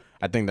norm, though.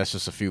 I think that's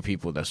just a few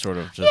people that sort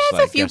of just it's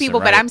like a few guessing, people,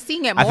 right? but I'm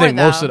seeing it more.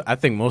 I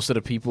think most of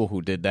the people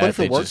who did that, But if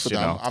they it works just, for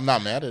them, I'm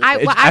not mad at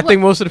it. I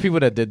think most of the people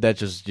that did that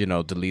just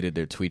deleted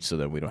their tweets so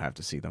that we don't have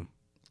to see them.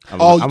 You're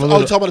talking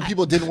about the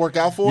people it didn't work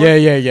out for?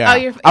 Yeah.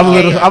 Oh,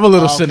 I'm a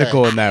little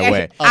cynical in that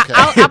way. Okay.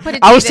 I'll put it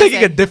I was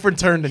taking a different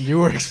turn than you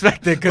were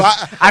expecting because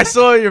I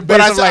saw your face.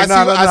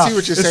 I see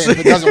what you're saying. If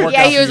it doesn't work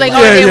out, he was for like,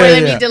 you,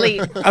 let me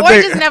delete, or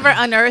just never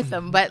unearth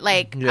them. But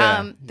like,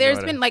 there's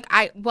whatever. been like,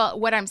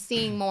 what I'm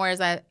seeing more is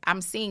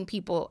I'm seeing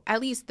people,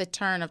 at least the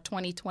turn of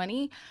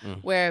 2020,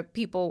 where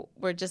people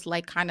were just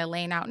like kind of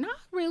laying out not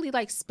really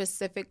like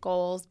specific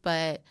goals,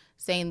 but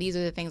saying these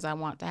are the things I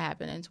want to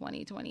happen in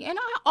 2020. And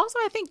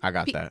I think I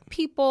got that.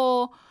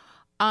 People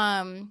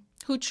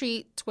who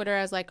treat Twitter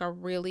as like a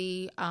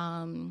really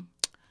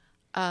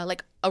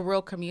like a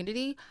real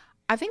community,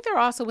 I think they're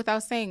also,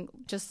 without saying,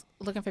 just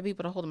looking for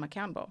people to hold them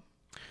accountable.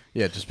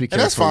 Yeah, just be And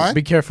careful. that's fine.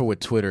 Be careful with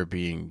Twitter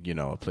being,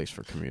 a place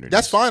for community.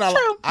 That's fine.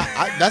 True.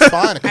 That's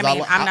fine.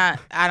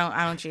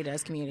 I don't treat it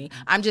as community.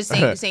 I'm just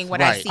saying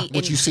what I see.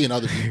 What you see in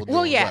other people. Well,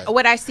 doing, yeah, right.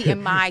 what I see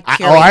in my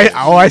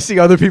I see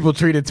other people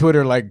treating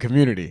Twitter like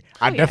community.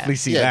 I definitely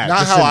see Yeah, that. not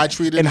Just how I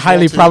treat it in as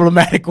highly well, too.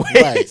 problematic ways.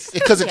 Right,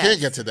 because it Yes. can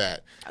get to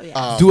that. Oh,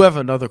 yeah. Do have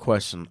another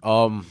question.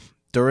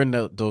 During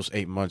those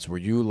 8 months, were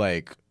you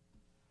like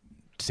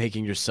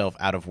taking yourself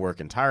out of work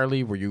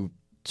entirely? Were you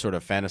sort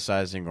of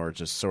fantasizing or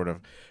just sort of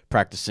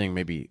practicing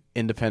maybe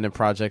independent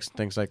projects and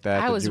things like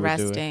that? I that was you were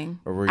doing? resting.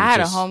 Or were you I had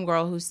just, a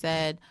homegirl who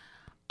said,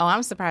 "Oh,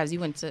 I'm surprised you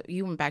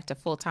went back to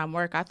full time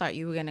work. I thought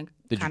you were gonna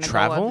Did you kind of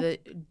travel?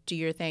 do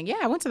your thing." Yeah,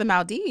 I went to the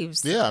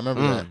Maldives. Yeah, I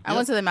remember that. I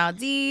went to the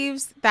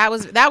Maldives. That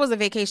was a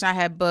vacation I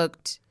had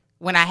booked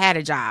when I had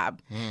a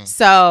job.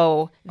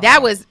 So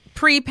that was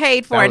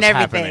prepaid for That and was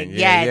everything. happening.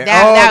 Yeah,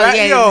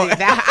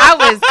 Yeah.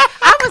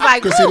 I was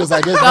like, Christina's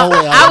like, there's no way.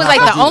 I was like,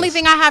 I'm the gonna only do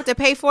thing I have to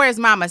pay for is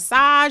my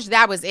massage.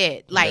 That was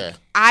it. Like, Yeah.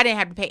 I didn't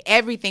have to pay.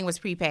 Everything was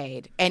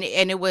prepaid, and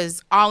it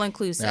was all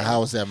inclusive. Now,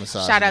 how was that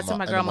massage? Shout in out the to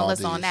my in girl the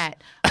Melissa on Maldives?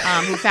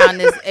 that, who found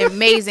this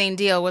amazing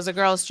deal. It was a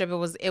girls trip.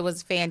 It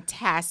was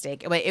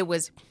fantastic. But it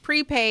was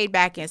prepaid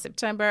back in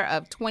September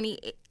of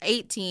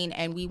 2018,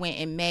 and we went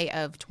in May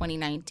of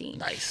 2019.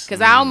 Nice. Because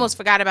I almost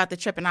forgot about the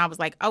trip, and I was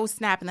like, oh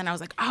snap! And then I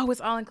was like, oh,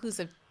 it's all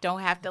inclusive. Don't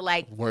have to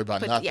like Worry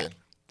about nothing. Yeah.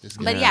 Just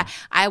But get yeah,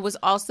 I was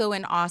also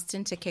in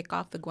Austin to kick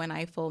off the Gwen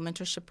Ifill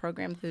mentorship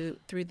program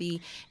through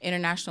the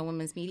International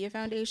Women's Media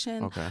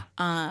Foundation. Okay.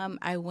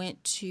 I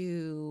went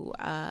to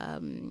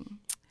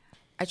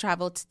I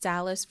traveled to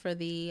Dallas for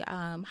the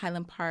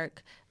Highland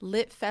Park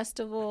Lit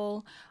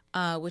Festival,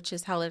 which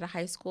is held at a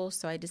high school.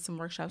 So I did some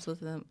workshops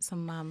with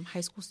some high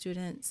school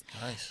students.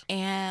 Nice.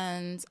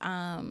 And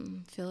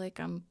feel like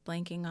I'm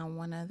blanking on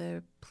one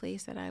other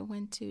place that I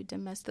went to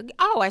domestically.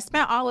 Oh, I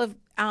spent all of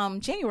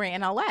January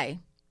in LA.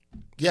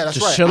 Yeah, that's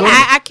Just right. chilling?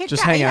 I kicked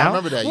Just out. hanging Yeah. out? I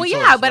remember that. You Well,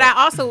 told yeah, us, but right.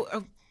 I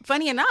also,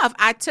 funny enough,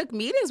 I took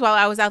meetings while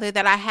I was out there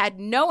that I had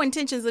no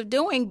intentions of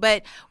doing.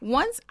 But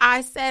once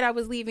I said I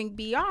was leaving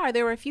BR,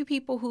 there were a few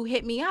people who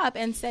hit me up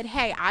and said,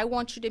 "Hey, I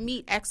want you to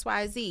meet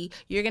XYZ.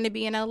 You're going to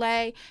be in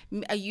LA.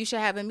 You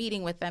should have a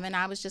meeting with them." And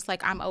I was just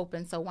like, "I'm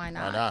open, so why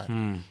not?"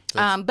 Why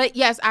not? But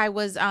yes, I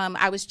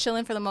was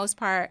chilling for the most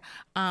part.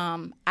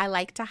 I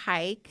like to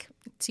hike.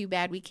 Too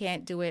bad we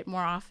can't do it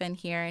more often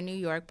here in New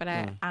York, but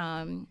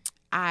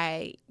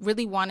I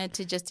really wanted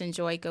to just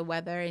enjoy good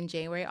weather in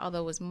January,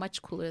 although it was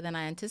much cooler than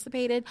I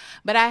anticipated.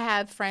 But I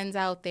have friends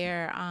out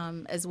there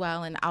as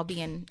well, and I'll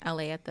be in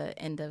LA at the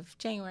end of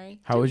January.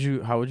 How would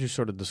you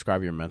sort of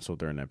describe your mental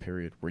during that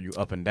period? Were you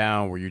up and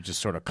down? Were you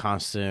just sort of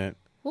constant?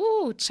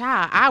 Ooh,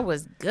 child, I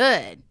was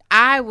good.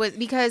 I was,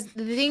 because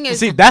the thing is,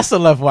 See, that's the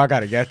level I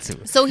gotta get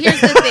to. so here's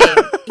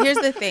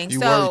the thing. You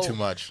so, worry too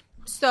much.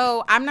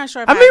 So I'm not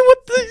sure if I mean,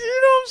 what the,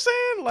 you know what I'm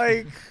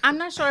saying? Like, I'm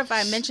not sure if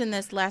I mentioned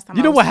this last time.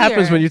 you know I was what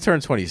happens here. when you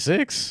turn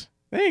 26?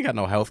 They ain't got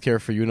no health care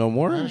for you no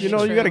more. You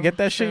know, you got to get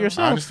that shit True. I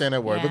yourself. understand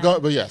that word, Yeah.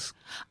 but yes.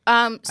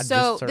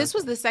 So just this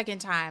was the second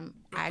time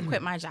I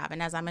quit my job,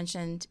 and as I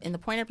mentioned in the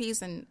pointer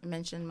piece and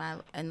mentioned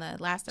in the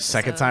last episode,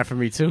 Second time for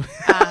me too.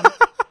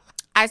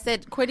 I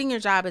said quitting your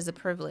job is a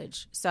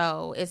privilege,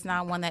 so it's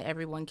not one that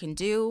everyone can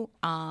do.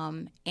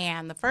 And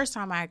the first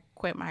time I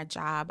quit my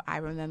job, I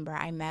remember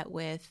I met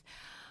with.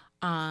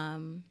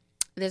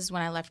 This is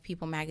when I left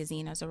People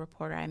Magazine as a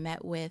reporter. I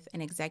met with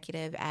an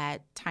executive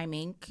at Time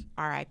Inc.,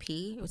 RIP.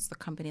 It was the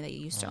company that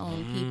used to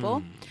own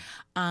People.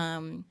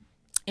 And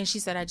she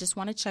said, "I just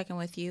want to check in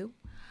with you.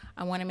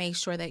 I want to make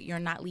sure that you're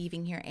not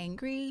leaving here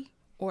angry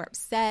or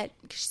upset."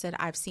 She said,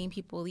 "I've seen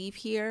people leave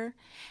here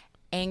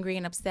angry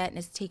and upset, and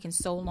it's taken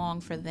so long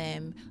for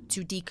them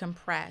to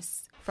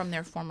decompress from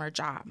their former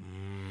job."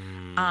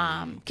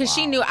 Because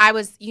she knew I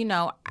was,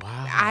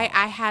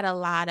 I had a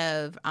lot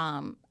of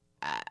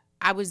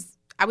I was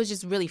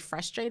just really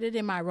frustrated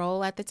in my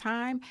role at the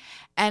time.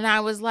 And I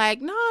was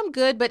like, no, I'm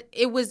good. But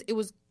it was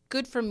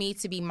good for me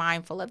to be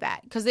mindful of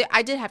that, because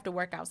I did have to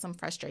work out some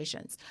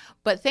frustrations.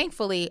 But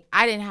thankfully,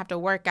 I didn't have to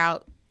work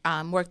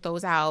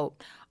those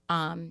out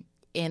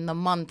in the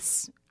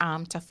months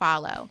to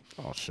follow.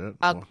 Oh, shit.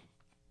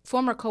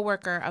 Former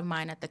coworker of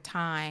mine at the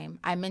time,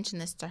 I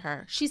mentioned this to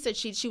her. She said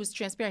she was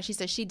transparent. She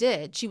said she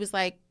did. She was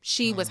like,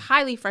 she was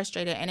highly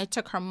frustrated, and it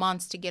took her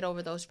months to get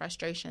over those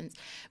frustrations,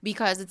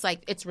 because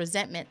it's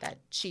resentment that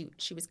she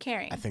was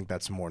carrying. I think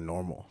that's more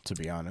normal, to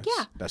be honest.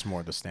 Yeah. That's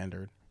more the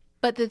standard.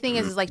 But the thing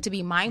is like to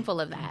be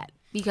mindful of that,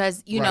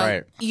 because you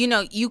Right.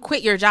 know you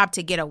quit your job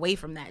to get away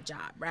from that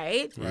job,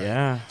 right?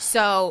 Yeah.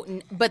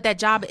 So, but that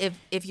job,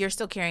 if you're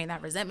still carrying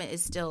that resentment,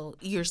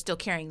 you're still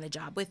carrying the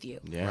job with you.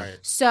 Yeah. Right.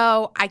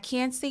 So I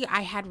can't say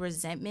I had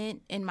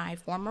resentment in my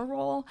former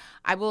role.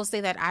 I will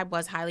say that I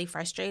was highly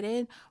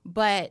frustrated,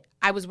 but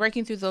I was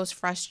working through those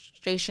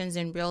frustrations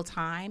in real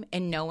time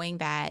and knowing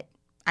that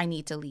I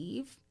need to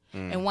leave.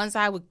 And once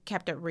I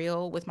kept it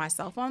real with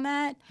myself on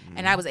that,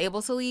 and I was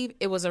able to leave,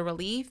 it was a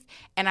relief.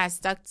 And I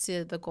stuck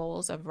to the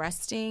goals of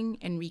resting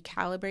and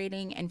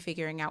recalibrating and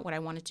figuring out what I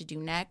wanted to do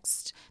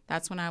next.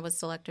 That's when I was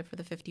selected for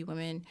the 50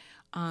 Women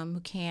Who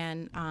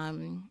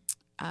Can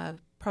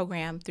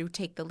program through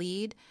Take the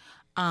Lead.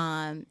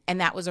 And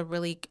that was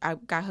I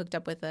got hooked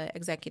up with an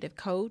executive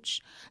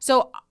coach.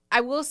 So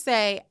I will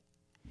say,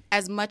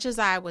 as much as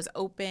I was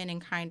open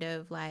and kind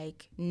of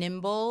like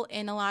nimble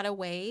in a lot of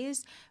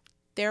ways,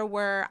 there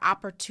were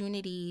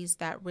opportunities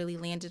that really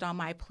landed on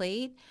my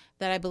plate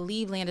that I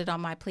believe landed on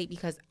my plate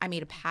because I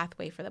made a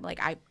pathway for them. Like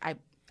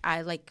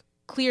I like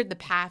cleared the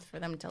path for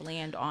them to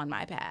land on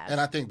my path. And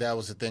I think that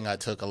was the thing I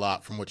took a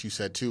lot from what you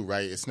said too,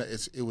 right?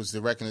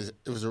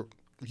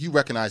 You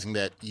recognizing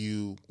that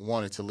you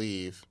wanted to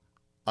leave,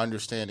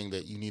 understanding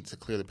that you needed to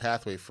clear the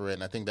pathway for it,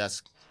 and I think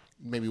that's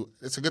maybe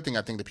it's a good thing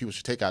I think that people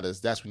should take out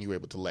is that's when you were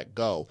able to let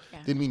go. Yeah.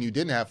 Didn't mean you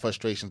didn't have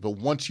frustrations, but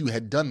once you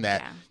had done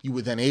that, you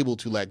were then able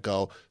to let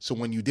go. So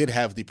when you did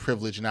have the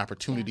privilege and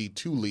opportunity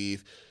to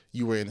leave,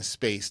 you were in a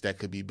space that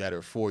could be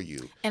better for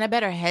you. In a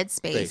better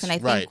headspace. And I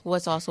think Right.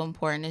 what's also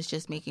important is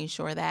just making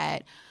sure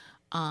that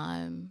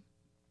when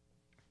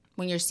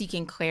you're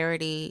seeking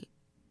clarity,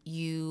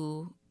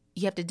 you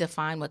have to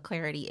define what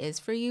clarity is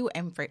for you.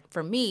 And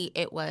for me,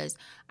 it was,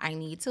 I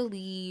need to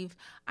leave.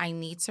 I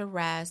need to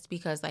rest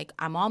because like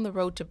I'm on the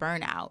road to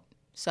burnout.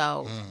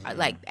 So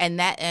and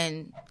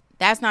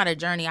that's not a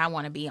journey I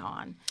want to be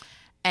on.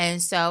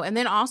 And so, and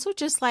then also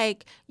just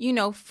like,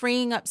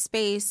 freeing up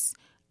space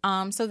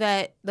so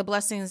that the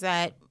blessings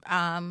that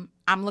I'm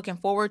looking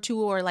forward to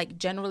or like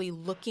generally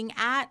looking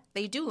at,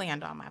 they do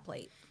land on my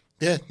plate.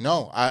 Yeah,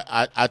 no,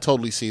 I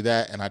totally see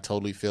that, and I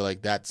totally feel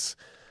like that's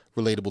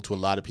relatable to a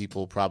lot of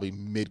people, probably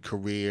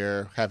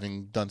mid-career,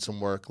 having done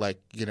some work like,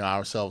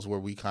 ourselves where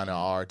we kind of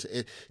are.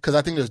 Because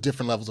I think there's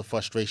different levels of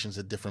frustrations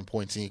at different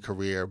points in your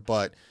career,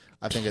 but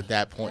I think at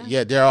that point,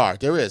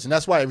 there is. And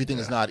that's why everything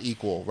is not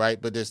equal,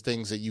 right? But there's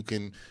things that you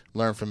can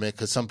learn from it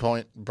because some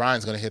point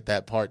Brian's going to hit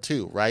that part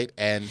too, right?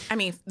 And I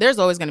mean, there's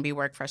always going to be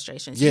work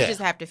frustrations. Yeah. You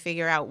just have to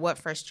figure out what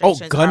frustrations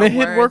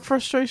hit work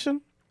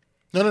frustration?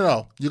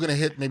 No. You're going to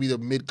hit maybe the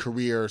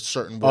mid-career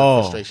certain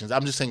work frustrations.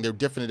 I'm just saying they're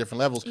different at different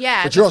levels.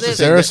 Yeah. But you're also Is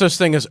saying there a that, such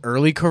thing as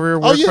early career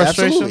work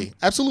frustration?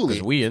 Absolutely.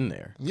 'Cause we in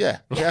there.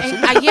 Yeah,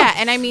 absolutely.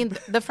 And I mean,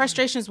 the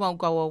frustrations won't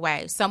go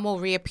away. Some will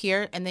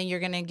reappear, and then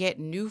you're going to get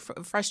new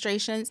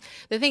frustrations.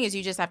 The thing is,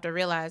 you just have to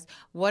realize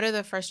what are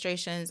the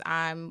frustrations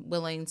I'm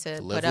willing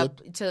to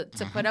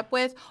put up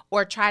with,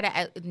 or try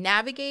to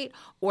navigate,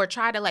 or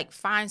try to like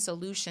find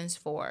solutions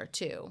for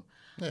too.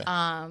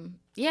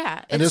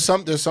 Yeah. And there's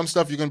some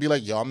stuff you're gonna be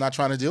like, yo, I'm not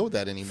trying to deal with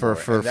that anymore.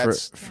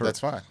 That's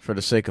fine. For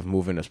the sake of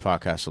moving this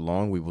podcast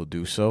along, we will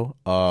do so.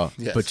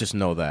 Yes. But just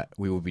know that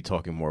we will be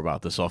talking more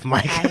about this off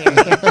mic.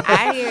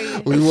 I hear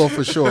you. We will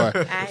for sure.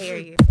 I hear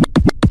you.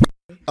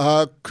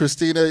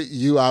 Christina,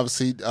 you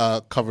obviously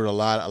covered a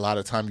lot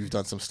of time. You've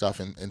done some stuff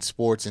in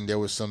sports, and there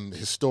was some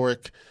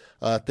historic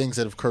things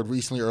that have occurred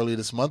recently, earlier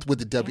this month with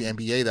the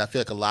WNBA that I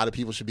feel like a lot of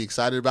people should be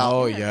excited about.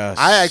 Oh, yes.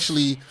 I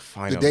actually,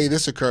 Finally. the day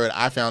this occurred,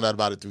 I found out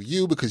about it through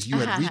you because you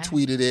had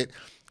retweeted it,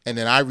 and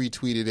then I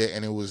retweeted it,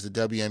 and it was the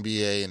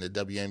WNBA and the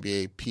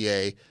WNBA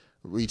PA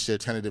reached their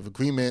tentative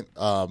agreement,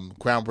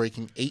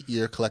 groundbreaking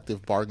 8-year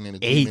collective bargaining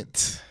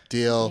agreement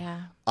deal.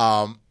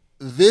 Yeah.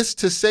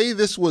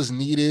 This was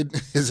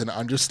needed is an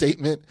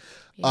understatement.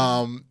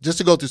 Just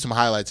to go through some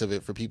highlights of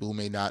it for people who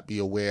may not be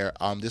aware,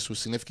 this was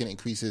significant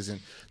increases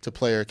to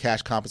player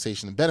cash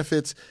compensation and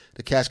benefits.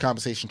 The cash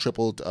compensation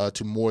tripled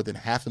to more than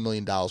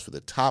 $500,000 for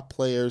the top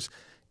players.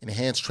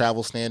 Enhanced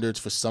travel standards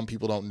for some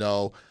people don't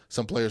know.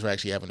 Some players were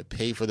actually having to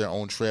pay for their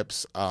own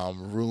trips,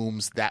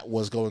 rooms. That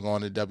was going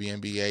on in the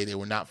WNBA. They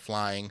were not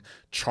flying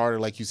charter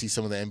like you see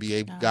some of the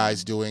NBA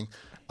guys doing,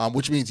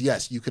 which means,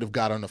 yes, you could have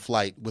got on a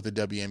flight with a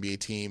WNBA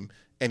team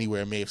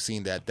anywhere, may have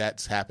seen that.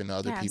 That's happened to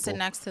other people. Sit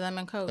next to them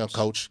and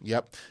coach.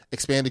 Yep.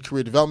 Expanded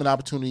career development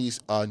opportunities,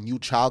 new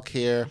child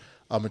care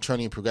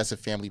maternity and progressive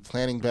family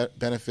planning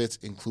benefits,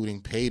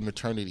 including paid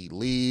maternity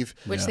leave,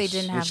 which they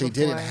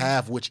didn't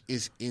have. Which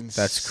is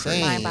insane. That's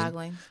crazy.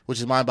 Mind-boggling. Which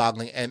is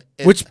mind-boggling, and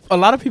which a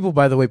lot of people,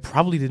 by the way,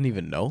 probably didn't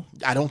even know.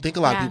 I don't think a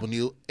lot of people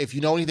knew. If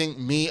you know anything,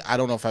 I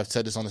don't know if I've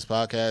said this on this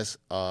podcast.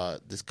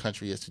 This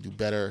country has to do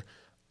better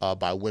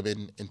by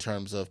women in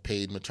terms of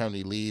paid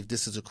maternity leave.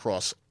 This is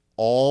across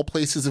all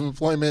places of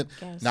employment,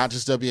 not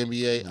just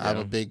WNBA. I'm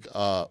a big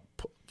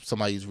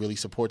somebody who really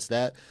supports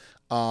that.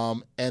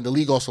 And the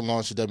league also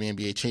launched the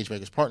WNBA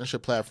Changemakers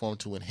Partnership Platform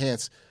to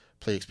enhance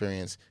player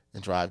experience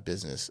and drive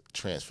business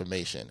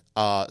transformation.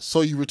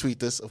 So you retweet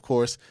this, of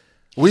course.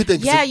 We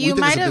think you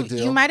might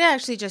have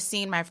actually just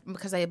seen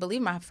because I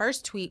believe my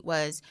first tweet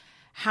was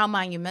how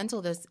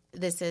monumental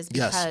this is,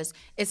 because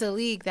it's a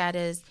league that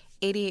is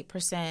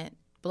 88%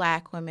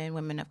 Black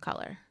women of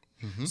color.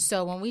 Mm-hmm.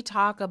 So when we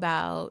talk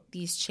about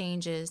these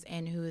changes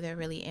and who they're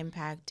really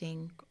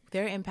impacting,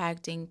 they're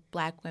impacting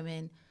Black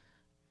women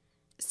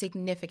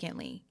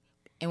significantly.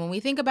 And when we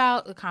think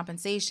about the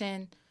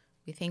compensation,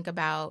 we think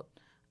about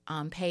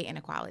pay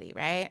inequality,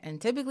 right?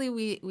 And typically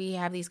we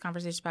have these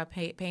conversations about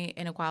pay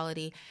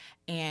inequality,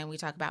 and we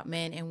talk about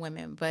men and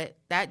women, but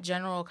that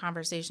general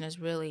conversation is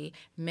really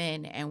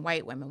men and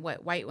white women,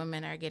 what white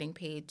women are getting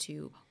paid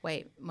to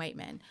white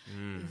men.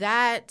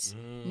 That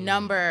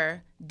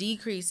number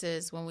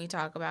decreases when we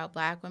talk about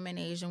Black women,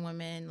 Asian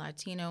women,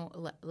 Latino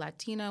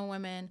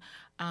women,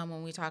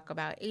 when we talk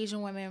about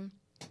Asian women.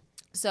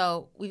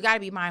 So we've got to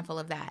be mindful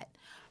of that.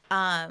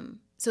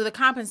 So the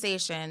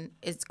compensation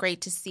is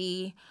great to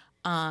see.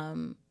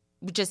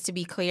 Just to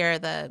be clear,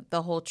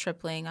 the whole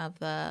tripling of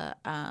the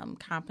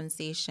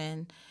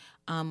compensation,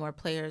 or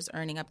players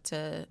earning up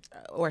to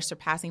or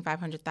surpassing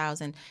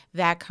 $500,000,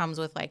 that comes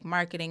with like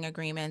marketing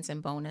agreements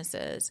and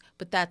bonuses.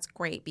 But that's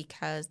great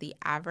because the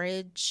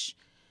average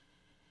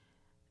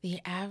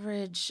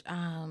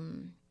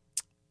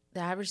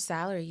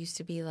salary used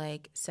to be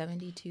like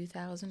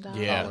 $72,000.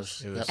 Yeah,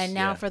 and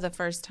now for the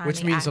first time,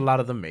 which means a lot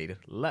of them made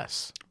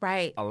less.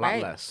 Right, a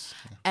lot less.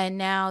 And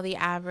now the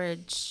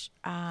average,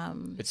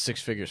 it's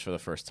six figures for the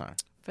first time.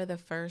 For the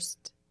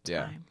first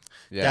time.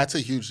 Yeah. That's a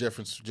huge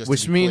difference. Just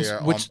which to be means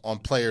clear, on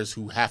players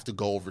who have to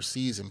go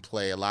overseas and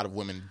play. A lot of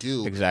women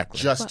do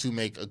just to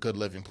make a good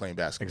living playing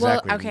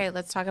basketball. Well, okay,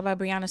 let's talk about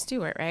Breanna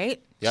Stewart,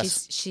 right?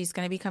 Yes, she's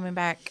going to be coming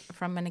back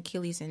from an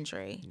Achilles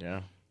injury.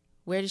 Yeah.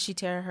 Where did she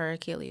tear her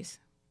Achilles?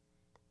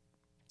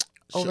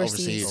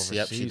 Overseas.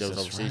 Yep, she does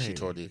overseas. Right. She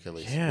tore the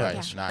Achilles. Yeah.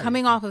 Right. Yeah.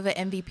 Coming off of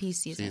an MVP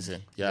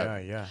season. Yeah.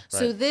 Right.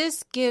 So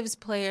this gives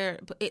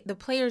the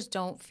players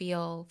don't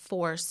feel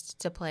forced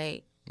to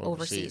play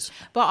overseas.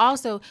 But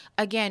also,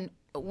 again,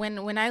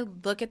 when I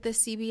look at the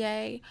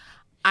CBA,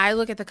 I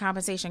look at the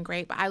compensation,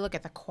 great, but I look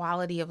at the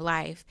quality of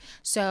life.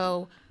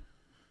 So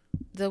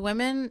the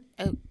women,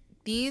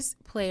 these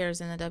players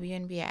in the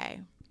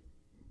WNBA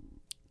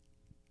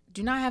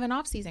do not have an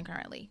off season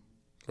currently.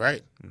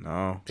 Right.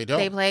 No. They don't.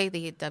 They play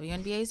the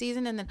WNBA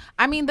season, and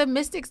then, the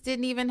Mystics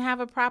didn't even have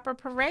a proper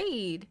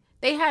parade.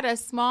 They had a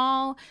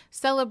small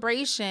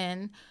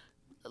celebration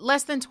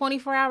less than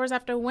 24 hours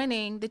after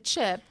winning the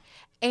chip.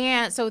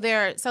 And so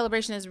their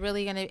celebration is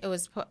really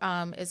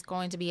is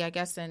going to be, I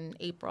guess, in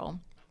April.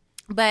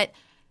 But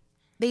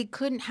they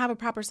couldn't have a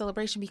proper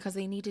celebration because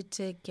they needed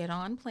to get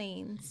on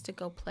planes to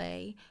go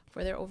play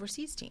for their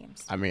overseas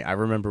teams. I mean, I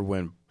remember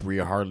when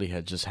Bria Hartley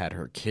had just had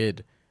her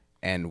kid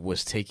and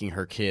was taking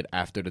her kid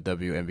after the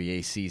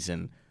WNBA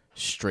season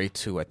straight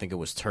to, I think it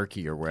was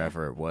Turkey or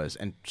wherever it was.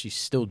 And she's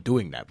still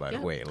doing that, by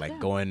the way,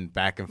 going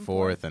back and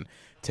forth and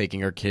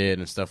taking her kid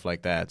and stuff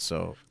like that.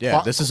 So,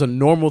 this is a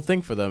normal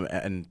thing for them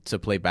and to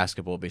play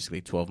basketball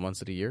basically 12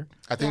 months of the year.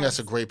 I think that's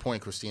a great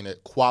point, Christina.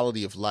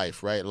 Quality of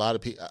life, right? A lot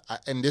of people,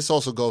 and this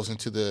also goes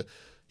into the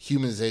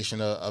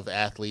humanization of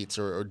athletes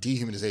or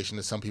dehumanization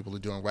that some people are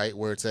doing, right?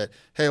 Where it's that,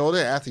 hey, all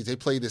they're athletes, they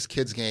play this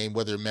kids game,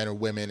 whether men or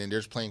women, and they're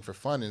just playing for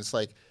fun. And it's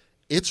like,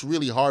 it's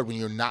really hard when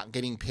you're not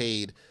getting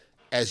paid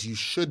as you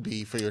should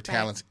be for your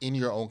talents in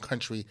your own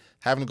country,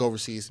 having to go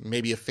overseas,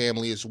 maybe a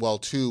family as well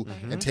too,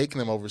 and taking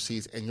them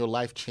overseas, and your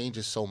life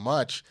changes so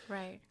much.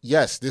 Right.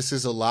 Yes, this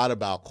is a lot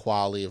about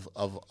quality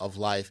of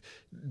life.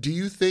 Do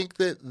you think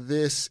that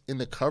this, in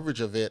the coverage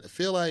of it, I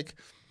feel like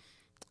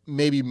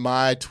maybe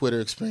my Twitter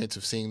experience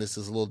of seeing this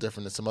is a little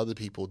different than some other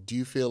people. Do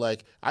you feel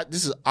like,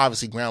 this is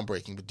obviously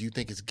groundbreaking, but do you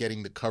think it's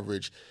getting the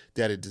coverage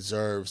that it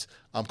deserves?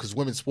 Because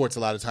women's sports,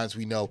 a lot of times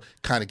we know,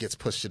 kind of gets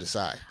pushed to the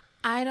side.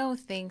 I don't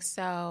think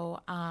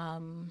so.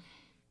 I'm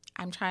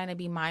trying to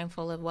be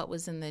mindful of what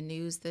was in the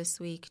news this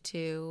week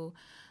too,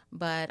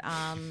 but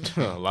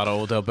a lot of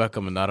Odell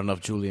Beckham and not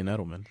enough Julian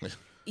Edelman.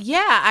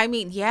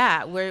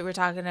 We're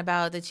talking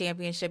about the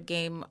championship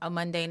game a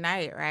Monday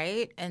night,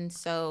 right? And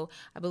so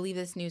I believe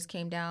this news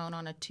came down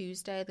on a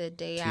Tuesday, the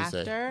day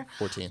after.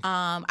 14.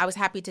 I was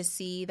happy to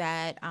see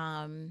that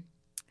a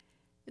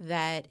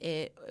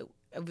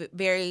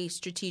very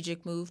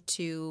strategic move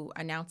to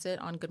announce it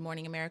on Good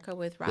Morning America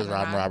with Robin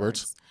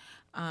Roberts.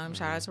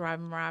 Shout out to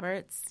Robin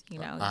Roberts.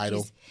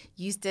 Idol.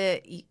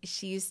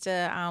 She used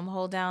to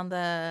hold down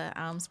the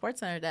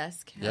SportsCenter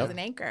desk as an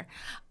anchor.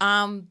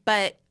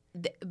 But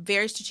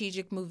very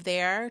strategic move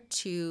there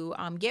to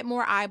get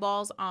more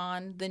eyeballs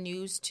on the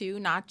news too,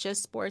 not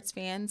just sports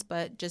fans,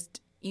 but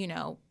just,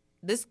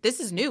 this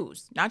is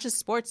news, not just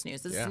sports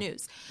news. This is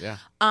news. Yeah.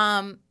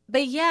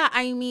 But yeah,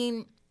 I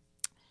mean,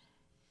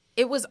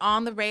 it was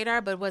on the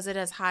radar, but was it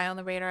as high on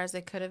the radar as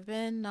it could have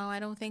been? No, I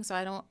don't think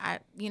so.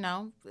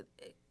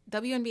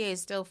 WNBA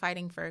is still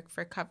fighting for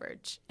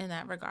coverage in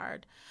that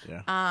regard.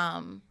 Yeah.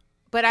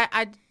 But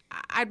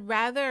I'd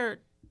rather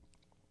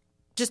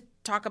just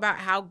talk about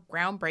how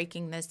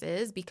groundbreaking this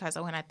is, because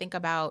when I think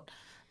about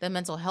the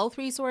mental health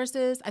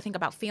resources, I think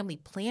about family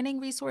planning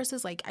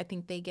resources. Like, I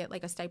think they get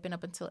like a stipend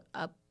up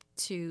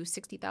to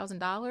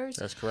 $60,000.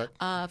 That's correct.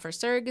 For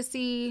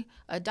surrogacy,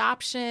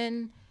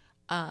 adoption,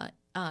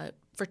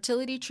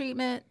 fertility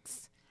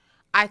treatments.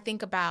 I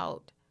think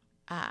about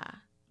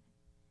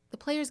the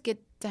players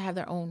get to have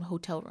their own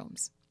hotel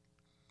rooms.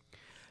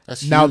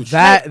 That's Now huge.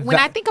 When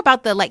I think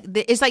about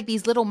it's like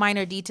these little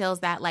minor details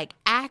that like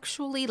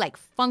actually like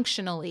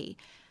functionally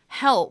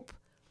help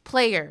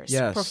players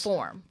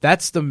perform.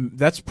 That's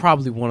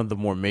probably one of the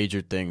more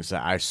major things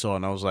that I saw,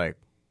 and I was like,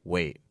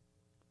 wait,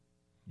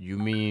 you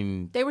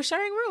mean They were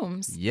sharing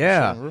rooms.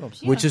 yeah, Sharing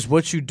rooms. which is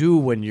what you do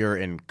when you're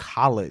in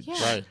college.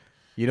 Yeah. Right.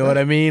 You know what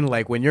I mean?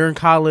 Like when you're in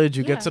college,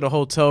 you Yeah. get to the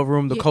hotel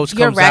room, the coach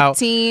Your comes rec out.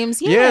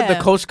 teams. Yeah,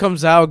 the coach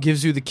comes out,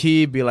 gives you the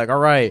key, be like, all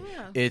right,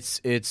 it's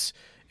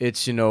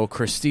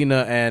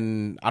Christina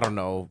and I don't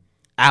know,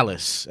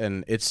 Alice,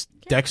 and it's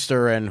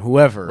Dexter and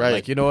whoever. Right.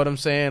 Like, you know what I'm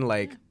saying?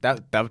 Like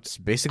that's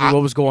basically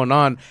what was going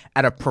on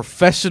at a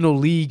professional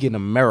league in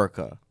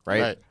America,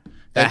 right?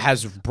 That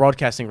has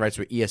broadcasting rights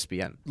with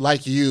ESPN.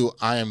 Like you,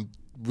 I am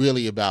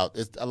really about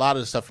it. A lot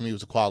of the stuff for me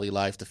was the quality of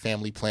life, the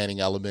family planning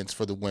elements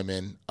for the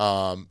women.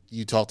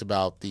 You talked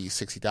about the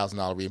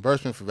 $60,000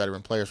 reimbursement for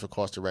veteran players for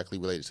costs directly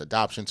related to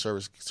adoption,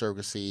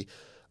 surrogacy,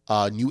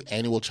 new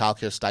annual child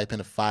care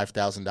stipend of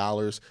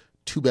 $5,000,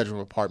 2-bedroom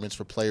apartments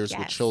for players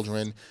with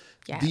children.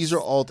 Yes. These are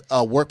all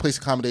workplace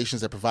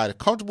accommodations that provide a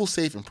comfortable,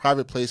 safe, and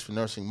private place for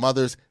nursing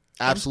mothers.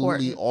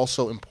 Absolutely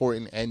also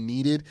important and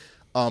needed.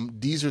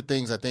 These are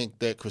things I think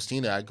that,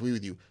 Christina, I agree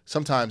with you.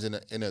 Sometimes in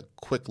a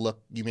quick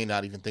look, you may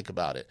not even think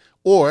about it.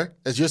 Or,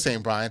 as you're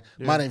saying, Brian,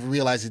 might not even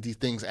realize that these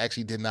things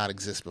actually did not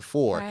exist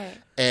before. Right.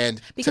 And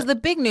because the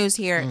big news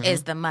here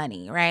is the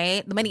money,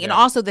 right? The money, and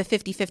also the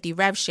 50-50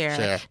 rev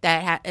share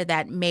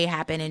that may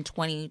happen in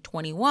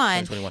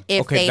 2021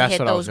 if Okay, they that's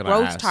hit what I was those gonna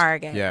growth ask.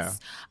 targets.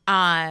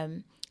 Yeah.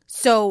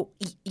 So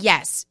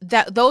yes,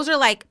 those are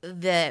like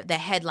the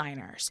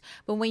headliners.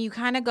 But when you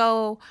kind of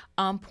go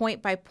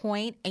point by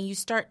point and you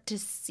start to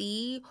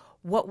see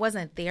what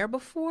wasn't there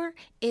before,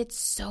 it's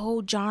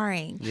so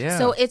jarring. Yeah.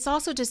 So it's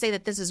also to say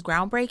that this is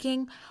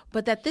groundbreaking,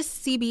 but that this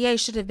CBA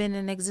should have been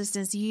in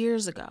existence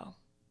years ago.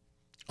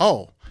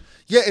 Oh,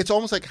 yeah, it's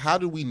almost like, how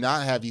did we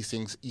not have these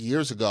things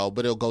years ago?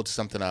 But it'll go to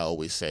something I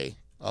always say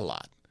a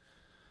lot.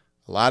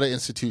 A lot of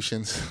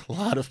institutions, a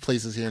lot of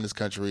places here in this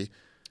country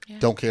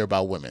don't care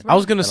about women. I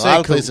was going to And say a lot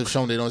of places have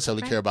shown they don't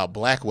necessarily care about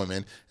black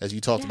women, as you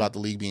talked about the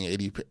league being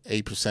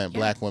 88%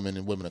 black women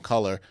and women of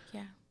color.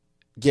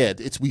 Yeah,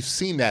 we've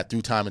seen that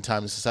through time and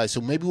time in society.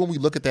 So maybe when we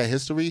look at that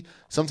history,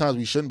 sometimes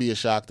we shouldn't be as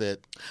shocked that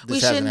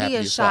this hasn't happened. We shouldn't be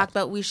as shocked,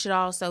 well. but we should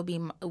also be.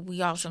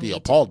 We also Be need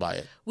appalled by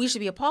it. We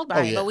should be appalled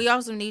by it, yeah. but we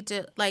also need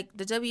to, like,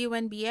 the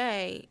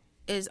WNBA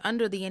is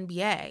under the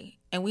NBA,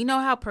 and we know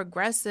how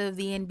progressive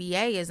the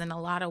NBA is in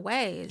a lot of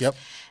ways. Yep.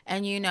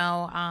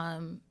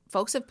 And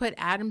folks have put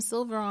Adam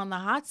Silver on the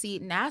hot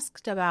seat and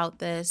asked about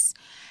this,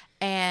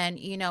 and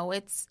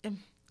it's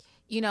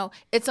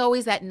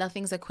always that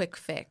nothing's a quick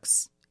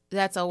fix.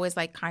 That's always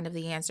like kind of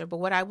the answer. But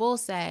what I will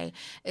say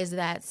is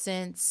that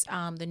since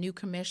the new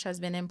commish has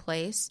been in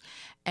place,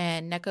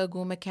 and Nneka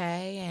Ogwumike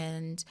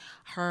and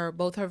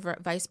both her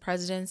vice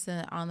presidents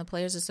on the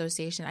Players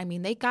Association, I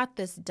mean, they got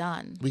this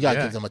done. We got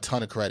to give them a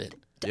ton of credit.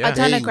 A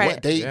ton of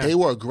credit. They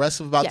were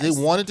aggressive about it. Yes.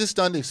 They wanted this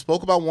done. They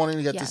spoke about wanting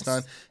to get this Yes.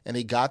 done, and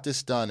they got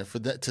this done. And for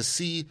that, to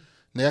see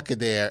Nneka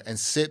there and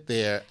sit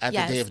there at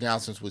the day of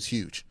announcements was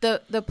huge.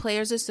 The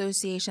Players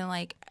Association,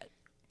 like,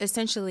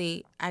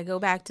 essentially, I go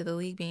back to the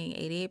league being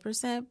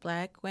 88%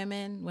 black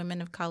women, women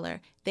of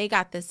color. They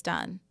got this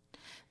done.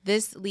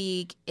 This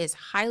league is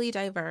highly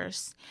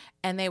diverse,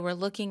 and they were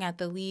looking at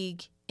the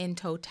league in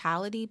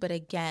totality. But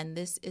again,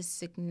 this is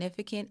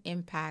significant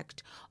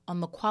impact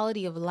on the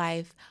quality of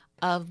life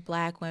of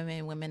black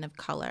women, women of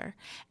color.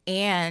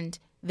 And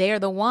they're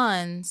the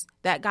ones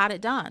that got it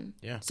done.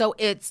 Yeah. So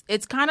it's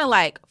kind of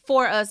like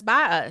for us,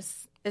 by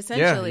us.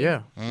 Essentially.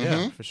 Yeah,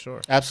 for sure.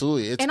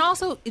 Absolutely. And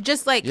also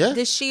just like Yeah.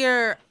 the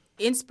sheer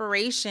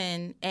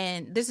inspiration,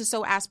 and this is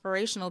so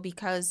aspirational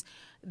because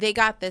they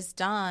got this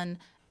done.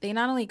 They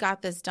not only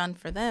got this done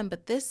for them,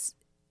 but this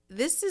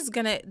is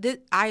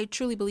I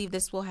truly believe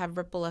this will have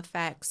ripple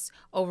effects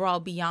overall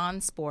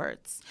beyond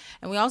sports.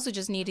 And we also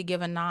just need to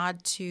give a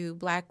nod to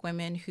black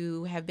women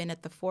who have been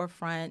at the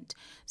forefront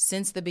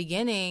since the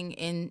beginning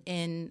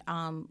in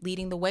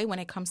leading the way when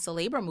it comes to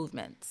labor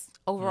movements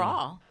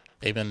overall.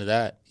 Amen to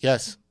that.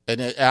 Yes.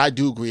 And I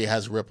do agree it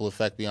has a ripple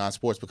effect beyond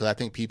sports, because I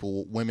think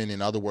women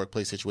in other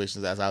workplace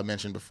situations, as I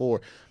mentioned before,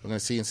 are going to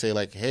see and say,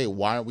 like, hey,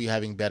 why aren't we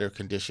having better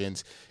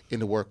conditions in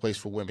the workplace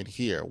for women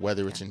here,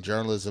 whether it's in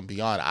journalism,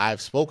 beyond. I've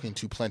spoken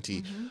to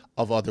plenty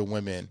of other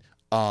women,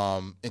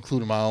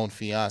 including my own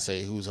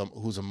fiance, who's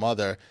a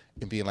mother,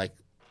 and being like,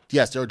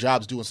 yes, there are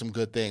jobs doing some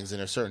good things, and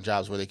there are certain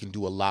jobs where they can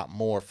do a lot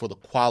more for the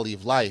quality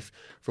of life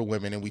for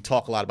women. And we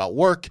talk a lot about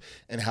work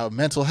and how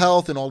mental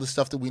health and all the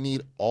stuff that we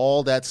need.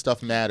 All that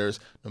stuff matters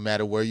no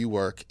matter where you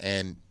work.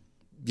 And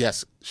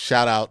yes,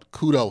 shout out,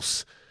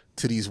 kudos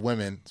to these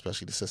women,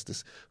 especially the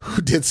sisters,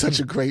 who did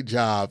such a great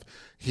job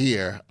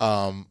here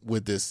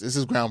with this. This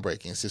is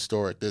groundbreaking. It's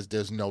historic.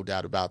 There's no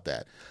doubt about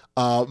that.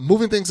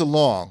 Moving things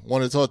along,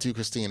 wanted to talk to you,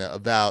 Christina,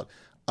 about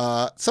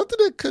something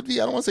that could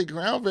be, I don't want to say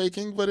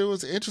groundbreaking, but it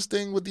was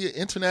interesting with the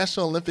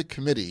International Olympic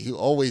Committee, who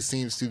always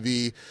seems to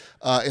be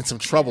in some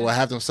trouble or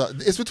have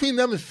themselves. It's between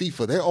them and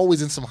FIFA. They're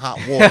always in some hot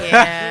water.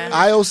 Yeah.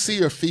 IOC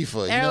or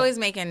FIFA. They're always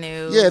making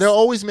news. Yeah, they're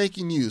always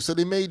making news. So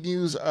they made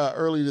news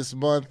early this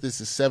month.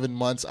 This is 7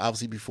 months,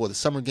 obviously, before the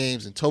Summer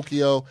Games in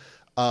Tokyo.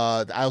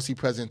 The IOC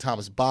President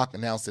Thomas Bach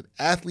announced that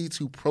athletes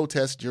who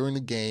protest during the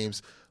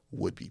games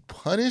would be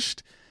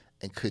punished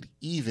and could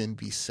even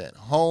be sent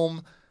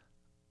home.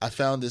 I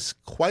found this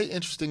quite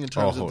interesting in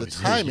terms of the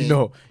timing.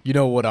 You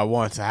know what I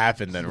want to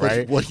happen then,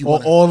 right? What you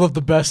all of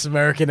the best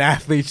American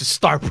athletes just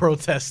start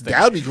protesting.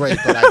 That would be great,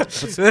 but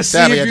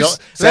sadly, let's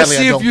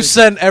see if you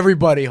send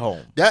everybody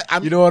home.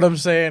 You know what I'm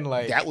saying?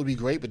 Like, that would be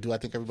great, but do I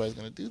think everybody's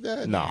going to do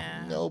that?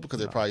 No, because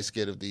they're probably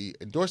scared of the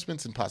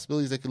endorsements and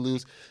possibilities they could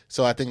lose.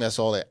 So I think that's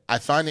all that. I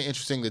find it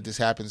interesting that this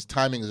happens.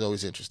 Timing is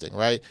always interesting,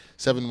 right?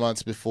 7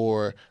 months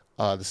before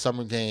the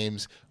Summer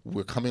Games,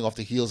 we're coming off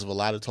the heels of a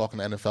lot of talk in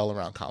the NFL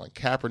around Colin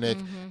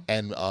Kaepernick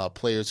and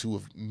players who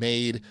have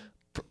made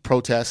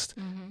protest,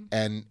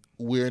 and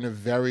we're in a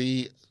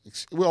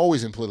we're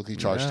always in politically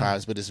charged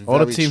times, but it's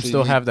all the teams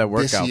still have that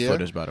workout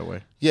footage, by the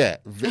way. Yeah,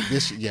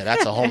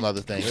 that's a whole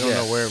other thing. We don't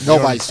know where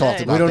nobody's talked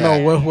about that. We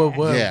don't know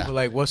what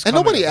like what's and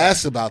coming nobody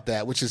asks about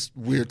that, which is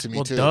weird to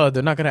me too.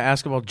 They're not going to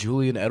ask about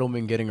Julian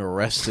Edelman getting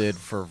arrested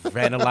for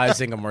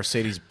vandalizing a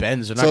Mercedes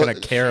Benz. They're not going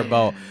to care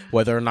about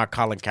whether or not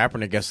Colin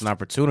Kaepernick gets an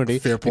opportunity.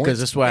 Fair point. Because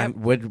this what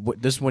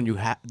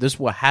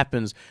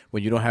happens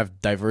when you don't have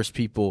diverse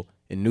people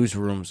in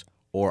newsrooms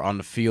or on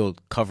the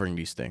field covering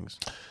these things.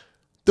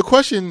 The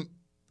question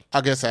I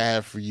guess I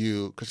have for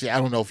you, because I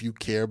don't know if you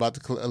care about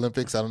the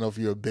Olympics. I don't know if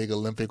you're a big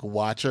Olympic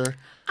watcher.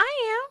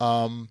 I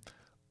am.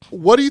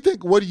 What do you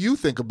think? What do you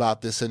think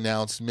about this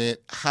announcement?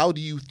 How do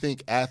you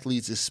think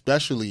athletes,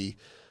 especially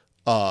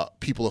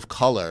people of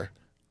color,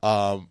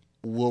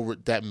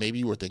 that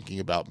maybe were thinking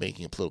about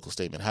making a political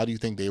statement? How do you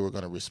think they were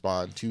going to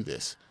respond to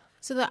this?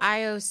 So the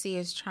IOC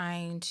is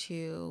trying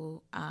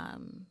to,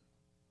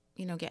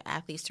 get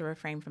athletes to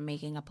refrain from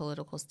making a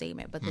political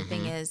statement. But the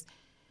thing is,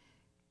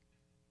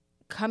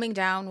 coming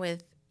down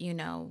with,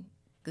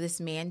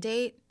 this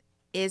mandate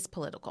is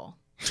political.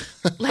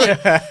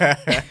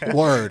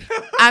 Word.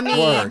 I mean,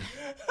 Word.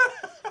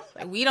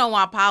 We don't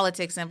want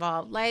politics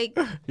involved. Like,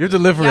 your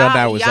delivery on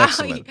that was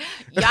excellent.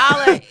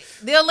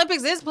 The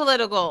Olympics is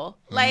political.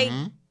 Like,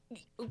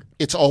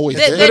 it's always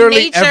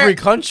literally every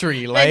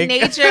country. The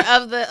nature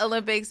of the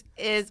Olympics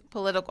is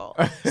political.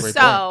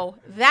 So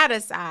that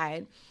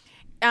aside,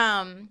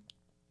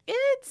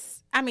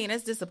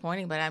 it's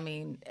disappointing, but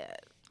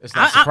it's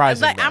not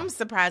surprising. I'm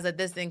surprised that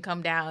this didn't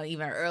come down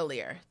even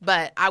earlier.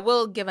 But I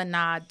will give a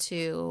nod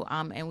to,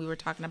 and we were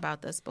talking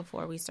about this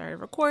before we started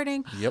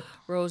recording. Yep.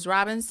 Rose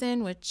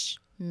Robinson, which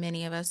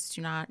many of us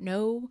do not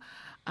know.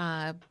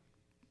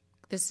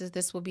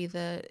 This will be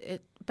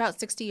about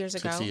 60 years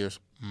ago. 60 years.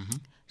 Mm-hmm.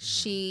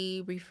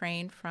 She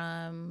refrained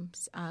from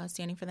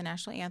standing for the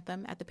national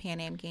anthem at the Pan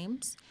Am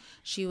Games.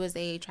 She was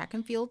a track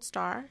and field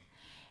star.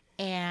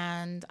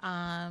 And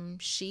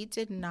she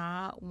did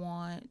not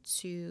want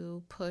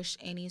to push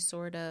any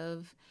sort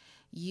of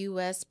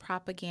U.S.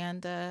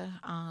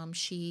 propaganda.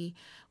 She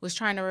was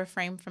trying to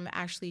refrain from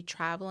actually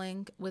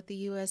traveling with the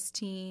U.S.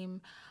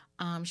 team.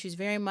 She was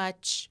very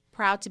much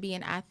proud to be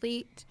an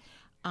athlete,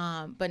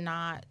 but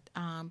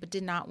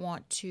did not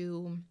want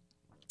to.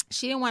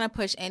 She didn't want to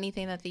push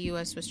anything that the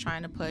U.S. was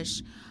trying to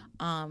push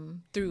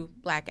through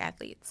Black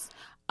athletes.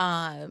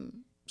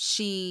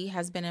 She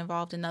has been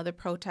involved in other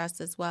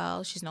protests as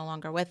well. She's no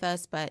longer with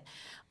us, but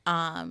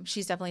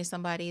she's definitely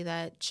somebody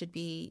that should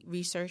be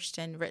researched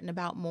and written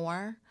about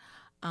more.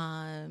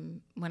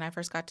 When I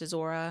first got to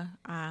Zora,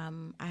 I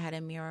had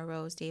Amira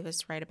Rose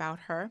Davis write about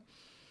her.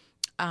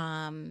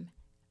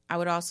 I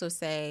would also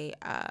say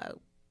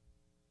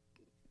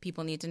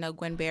people need to know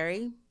Gwen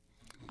Berry,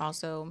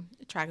 also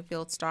a track and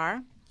field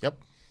star. Yep.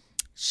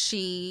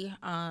 She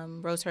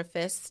rose her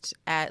fist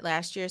at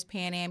last year's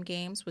Pan Am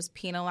Games, was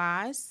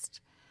penalized.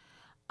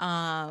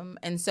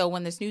 And so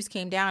when this news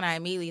came down, I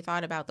immediately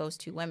thought about those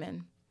two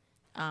women.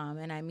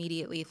 And I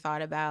immediately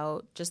thought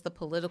about just the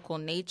political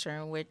nature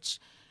in which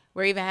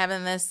we're even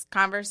having this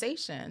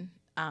conversation.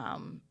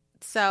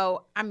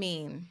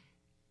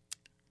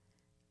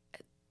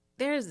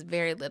 there's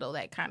very little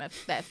that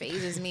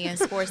phases me in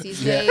sports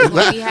these days.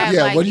 When we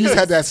have, when you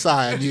had that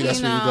sign, I knew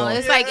that's where you're going.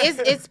 It's like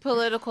it's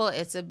political.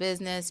 It's a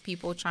business.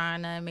 People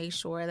trying to make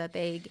sure that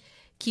they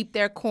keep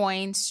their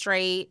coin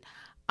straight,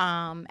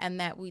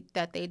 and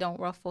that they don't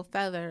ruffle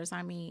feathers.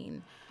 I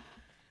mean,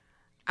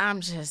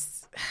 I'm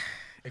just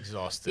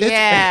exhausted.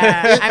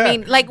 Yeah, I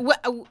mean, like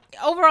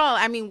overall,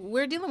 I mean,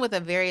 we're dealing with a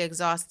very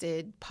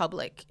exhausted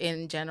public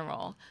in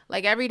general.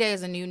 Like every day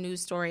is a new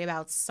news story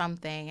about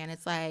something, and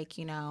it's like,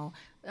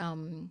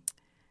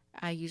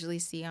 I usually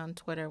see on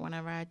Twitter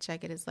whenever I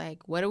check it, it's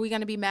like, what are we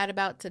going to be mad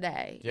about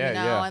today?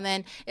 Yeah. And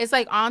then it's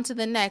like on to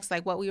the next,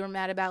 like what we were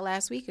mad about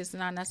last week is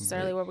not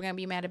necessarily what we're going to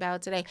be mad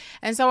about today.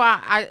 And so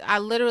I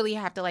literally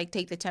have to like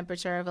take the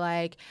temperature of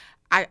like,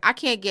 I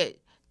can't get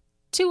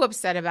too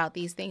upset about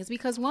these things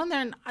because one,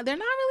 they're not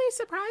really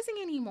surprising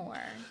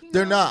anymore.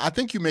 They're not. I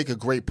think you make a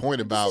great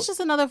point about. It's just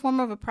another form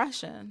of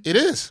oppression. It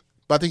is.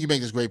 But I think you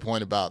make this great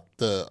point about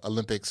the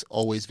Olympics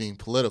always being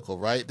political,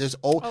 right? There's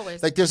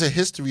always there's a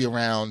history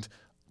around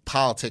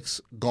politics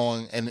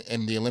going and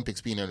the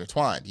Olympics being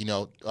intertwined.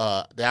 The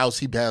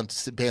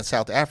IOC banned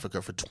South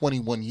Africa for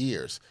 21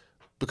 years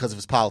because of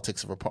its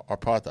politics of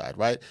apartheid,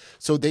 right?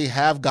 So they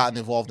have gotten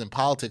involved in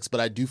politics,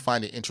 but I do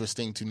find it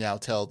interesting to now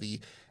tell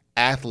the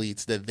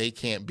athletes that they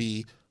can't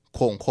be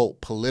quote unquote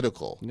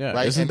political. Yeah,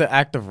 right? Isn't the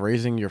act of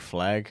raising your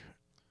flag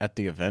at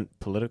the event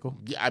political?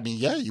 Yeah, I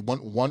mean,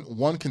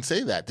 one can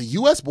say that. The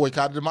U.S.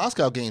 boycotted the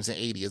Moscow Games in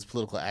 '80 as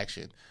political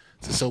action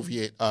to the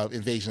Soviet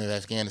invasion of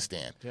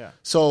Afghanistan. Yeah.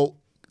 So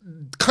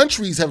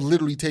countries have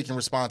literally taken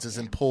responses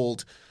and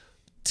pulled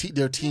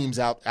their teams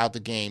out the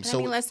game. I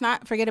mean, let's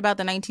not forget about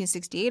the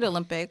 1968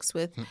 Olympics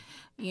with,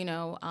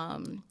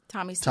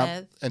 Tommy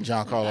Smith and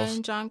John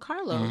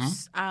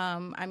Carlos.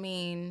 Mm-hmm. I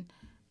mean,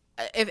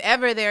 if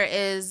ever there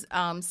is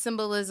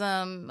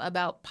symbolism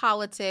about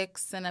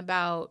politics and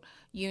about,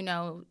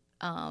 the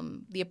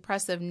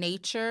oppressive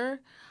nature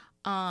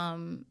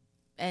and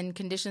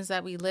conditions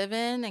that we live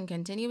in and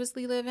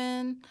continuously live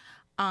in,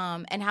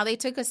 and how they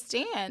took a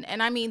stand.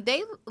 And I mean,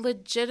 they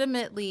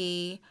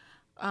legitimately,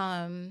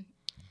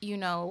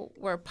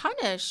 were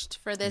punished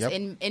for this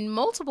in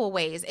multiple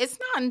ways. It's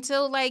not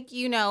until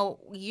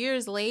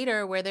years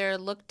later where they're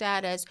looked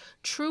at as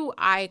true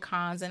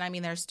icons. And I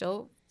mean, there's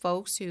still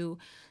folks who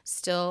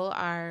still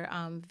are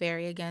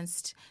very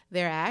against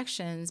their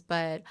actions,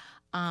 but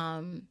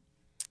I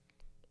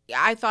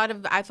thought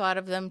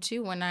of them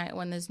too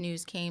when this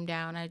news came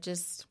down. I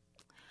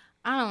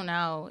don't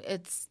know.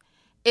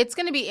 It's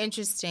going to be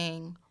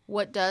interesting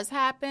what does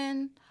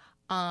happen.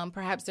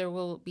 Perhaps there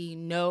will be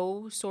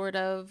no sort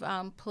of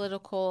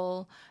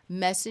political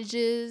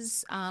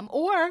messages,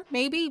 or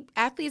maybe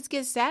athletes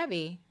get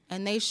savvy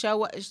and they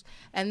show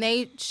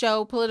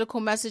political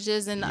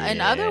messages in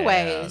other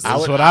ways.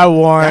 That's what I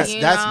want.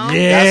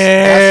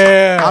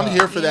 I'm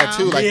here for that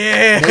too. Like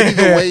maybe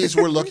the ways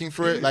we're looking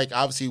for it. Like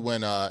obviously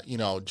when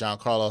John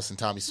Carlos and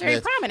Tommy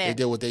Smith, they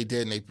did what they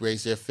did and they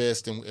raised their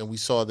fist, and we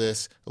saw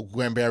this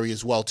Granberry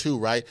as well too,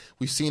 right?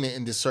 We've seen it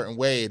in this certain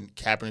way, and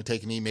Kaepernick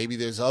taking a knee. Maybe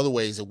there's other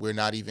ways that we're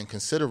not even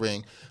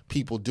considering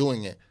people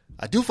doing it.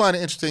 I do find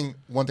it interesting.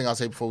 One thing I'll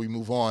say before we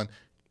move on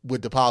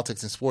with the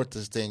politics and sports,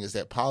 this thing is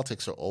that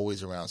politics are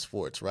always around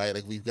sports, right?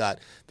 Like we've got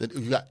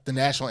the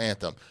national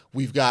anthem,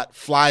 we've got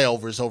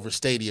flyovers over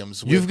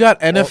stadiums. You've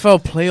got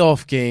NFL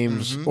playoff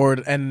games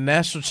and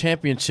national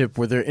championship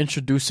where they're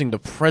introducing the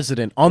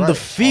president on the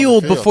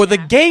field before the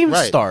game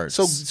starts.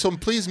 So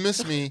please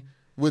miss me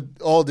with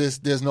all this.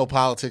 There's no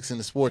politics in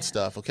the sports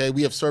stuff. Okay,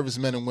 we have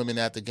servicemen and women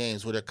at the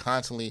games where they're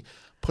constantly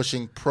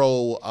pushing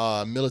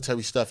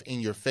pro-military stuff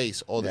in your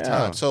face all the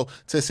time. So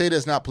to say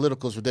that's not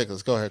political is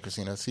ridiculous. Go ahead,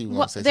 Christina. See what you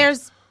want to say.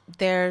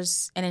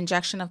 There's an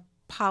injection of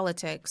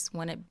politics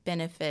when it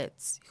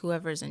benefits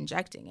whoever's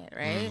injecting it,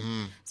 right?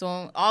 Mm-hmm.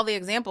 So all the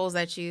examples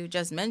that you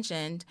just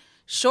mentioned,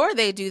 sure,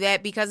 they do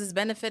that because it's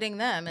benefiting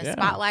them. It's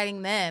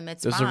spotlighting them.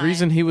 There's a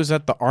reason he was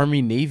at the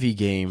Army-Navy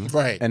game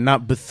and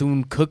not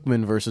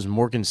Bethune-Cookman versus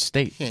Morgan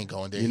State. He ain't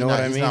going there. You know what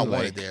I mean? He's not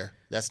wanted there.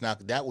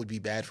 That would be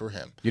bad for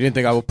him. You didn't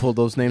think I would pull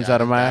those names out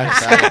of my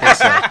ass? I don't think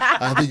so.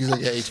 I think he's like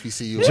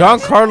HBCU.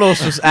 John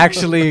Carlos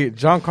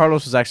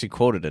was actually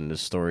quoted in this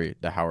story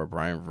that Howard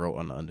Bryant wrote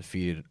on the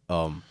Undefeated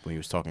when he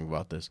was talking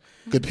about this.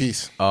 Good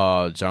piece.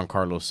 John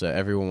Carlos said,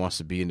 "Everyone wants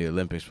to be in the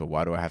Olympics, but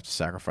why do I have to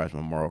sacrifice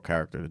my moral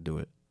character to do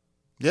it?"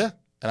 Yeah.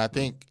 And I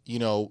think,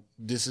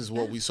 this is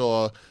what we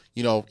saw,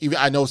 even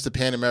I know it's the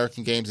Pan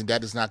American Games and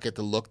that does not get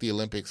the look the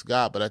Olympics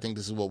got, but I think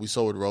this is what we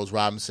saw with Rose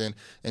Robinson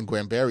and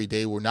Granberry.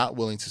 They were not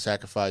willing to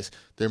sacrifice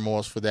their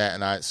morals for that.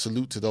 And I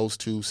salute to those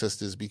two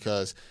sisters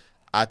because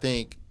I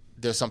think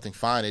there's something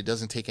fine. It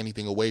doesn't take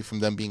anything away from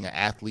them being an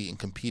athlete and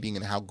competing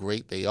and how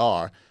great they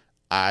are.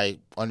 I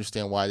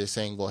understand why they're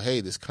saying, well,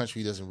 hey, this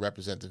country doesn't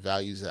represent the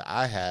values that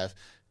I have.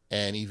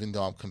 And even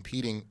though I'm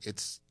competing,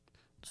 it's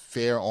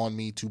fair on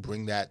me to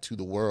bring that to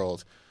the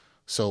world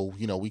so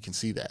we can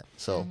see that.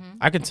 So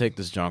I can take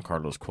this John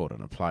Carlos quote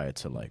and apply it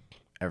to like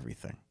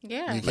everything.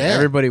 Yeah,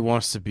 everybody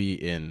wants to be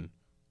in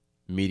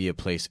media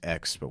place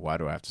X, but why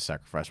do I have to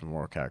sacrifice my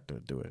moral character to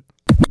do it?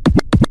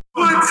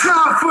 One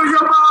time for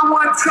your mind,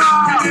 one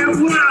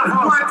time.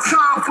 One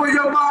time for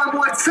your mind,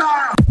 one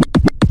time.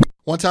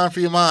 One time for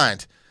your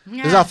mind.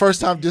 Yeah. This is our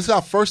first time. This is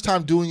our first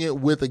time doing it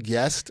with a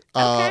guest.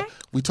 Okay.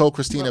 We told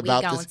Christina What we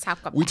about gonna this. talk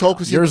about? We told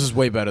Christina. Yours is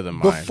way better than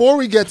mine. Before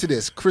we get to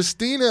this,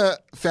 Christina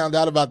found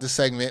out about the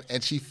segment,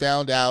 and she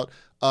found out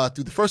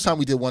through the first time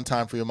we did One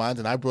Time for Your Mind,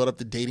 and I brought up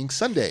the Dating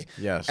Sunday.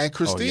 Yes. And Oh,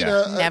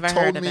 Christina yeah. Never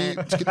told heard of me,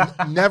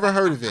 it. never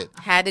heard of it.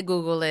 Had to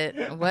Google it.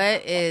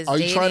 What is? Are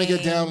you trying to get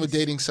dating? down with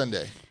Dating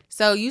Sunday?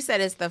 So you said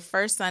it's the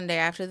first Sunday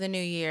after the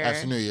New Year.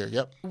 After New Year,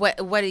 yep. What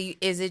do you,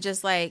 is it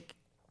just like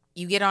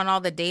you get on all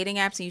the dating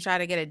apps and you try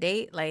to get a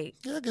date? Like,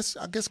 Yeah,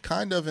 I guess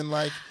kind of, and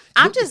like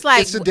I'm just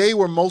like, it's a day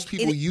where most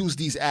people use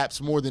these apps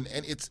more than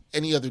it's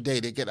any other day.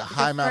 They get a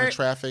high amount of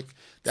traffic.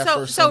 That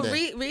first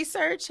Sunday.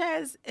 Research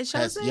it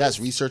shows this? Yes,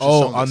 research.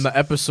 Oh, has shown on this. the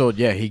episode,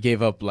 yeah, he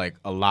gave up like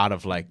a lot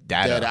of like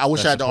data. Yeah, I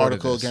wish that I had the supported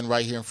article this. again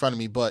right here in front of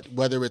me. But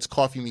whether it's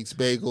Coffee Meets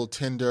Bagel,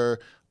 Tinder,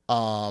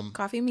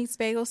 Coffee Meets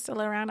Bagel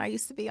still around. I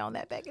used to be on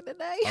that back in the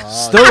day.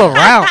 Still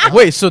around.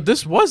 Wait, so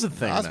this was a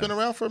thing. it's then? been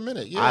around for a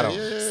minute. Yeah, I don't-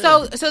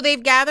 yeah. So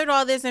they've gathered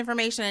all this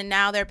information and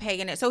now they're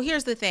pegging it. So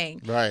here's the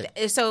thing. Right.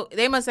 So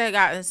they must have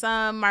gotten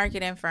some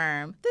marketing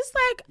firm. This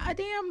like a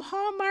damn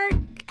Hallmark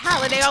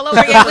holiday all over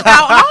again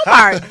without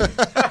Hallmark.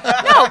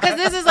 No, because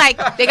this is like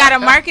they got a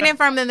marketing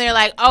firm and they're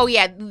like, oh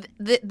yeah,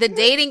 the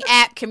dating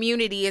app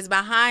community is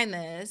behind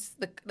this.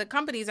 The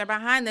companies are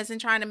behind this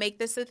and trying to make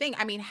this a thing.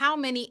 I mean, how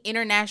many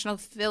international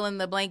fill in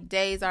the blank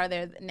days are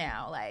there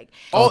now? Like,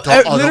 don't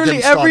get me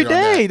literally started every on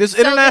that. day. There's So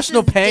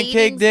International this is Pancake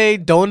dating- Day,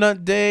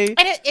 Donut Day,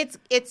 and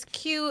it's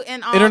cute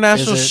and all.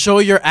 International Is it- Show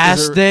Your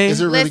Ass Day.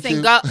 Is it really Listen,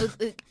 cute? go.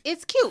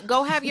 It's cute.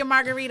 Go have your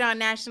margarita on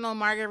National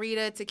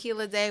Margarita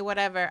Tequila Day,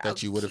 whatever.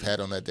 that you would have had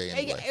on that day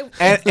anyway.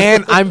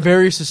 and I'm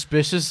very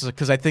suspicious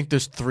because I think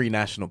there's 3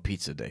 National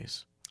Pizza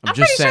Days. I'm just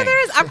pretty sure saying.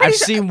 there is. I'm pretty I've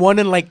sure- seen one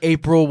in like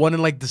April, one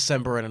in like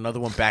December, and another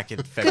one back in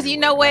February. Because you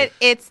know what? right?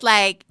 It's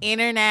like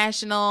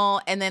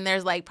international, and then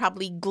there's like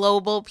probably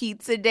global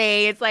pizza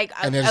day. It's like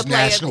And there's a play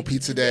of- National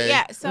Pizza Day.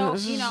 Yeah, so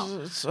you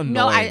know, It's no,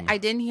 annoying. I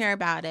didn't hear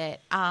about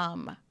it.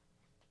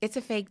 It's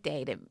a fake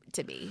day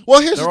to me. Well,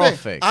 here's They're the all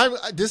thing.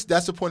 fake.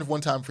 That's the point of One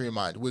Time for Your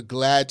Mind. We're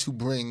glad to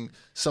bring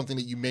something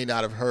that you may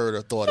not have heard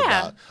or thought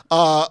Yeah.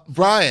 about.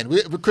 Brian,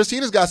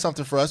 Christina's got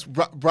something for us.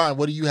 Brian,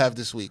 what do you have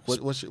this week?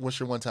 What's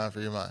your One Time for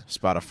Your Mind?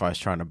 Spotify's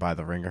trying to buy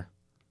The Ringer.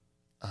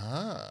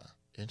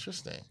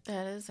 Interesting.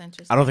 That is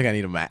interesting. I don't think I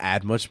need to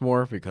add much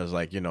more because,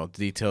 like, you know,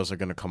 details are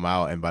going to come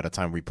out, and by the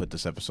time we put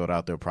this episode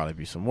out, there'll probably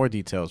be some more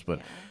details.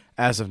 But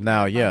as of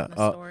now, yeah,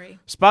 the story.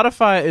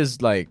 Spotify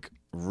is like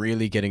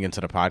really getting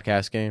into the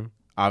podcast game.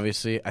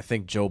 Obviously, I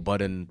think Joe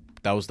Budden,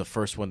 that was the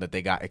first one that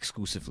they got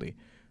exclusively,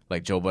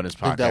 like Joe Budden's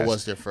podcast. think that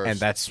was their first. and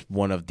that's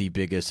one of the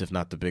biggest, if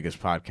not the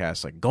biggest,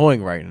 podcasts like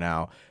going right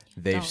now.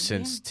 They've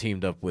since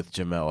teamed up with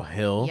Jamel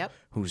Hill, Yep.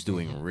 who's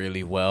doing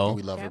really well.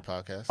 We love her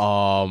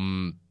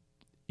podcast.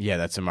 Yeah,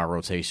 that's in my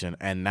rotation.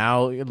 And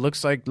now it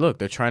looks like, look,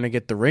 they're trying to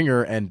get The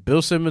Ringer, and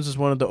Bill Simmons is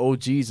one of the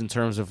OGs in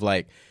terms of,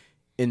 like,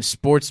 in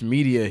sports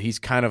media, he's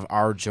kind of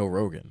our Joe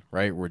Rogan,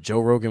 right? Where Joe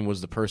Rogan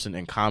was the person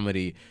in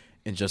comedy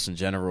and just in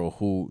general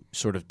who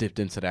sort of dipped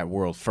into that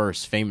world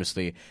first,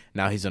 famously.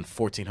 Now he's on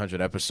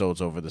 1,400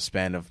 episodes over the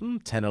span of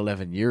 10,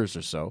 11 years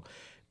or so.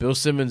 Bill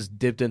Simmons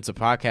dipped into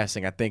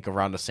podcasting, I think,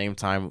 around the same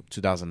time,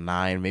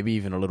 2009, maybe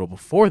even a little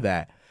before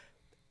that.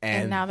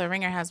 And now The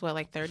Ringer has what,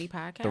 like 30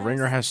 podcasts? The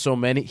Ringer has so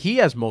many. He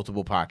has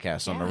multiple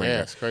podcasts on The Ringer.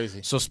 Yeah, it's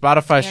crazy. So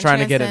Spotify's And trying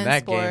to get in Transcend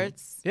that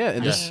Sports. game. Yeah,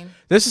 and I this mean-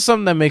 this is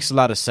something that makes a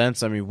lot of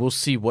sense. I mean, we'll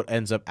see what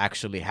ends up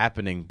actually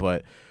happening,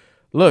 but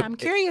look, I'm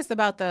curious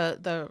about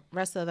the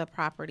rest of the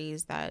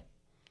properties that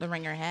The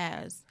Ringer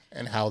has.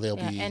 And how they'll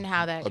be and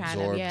how that kind of-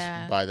 absorbed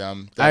yeah. by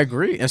them. I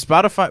agree. And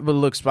Spotify, but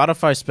look,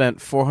 Spotify spent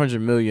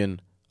 $400 million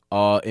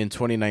in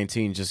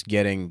 2019 just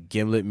getting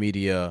Gimlet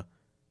Media,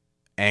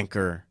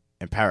 Anchor,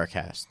 and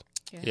Paracast.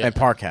 Yeah. And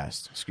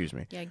Parcast, excuse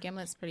me. Yeah,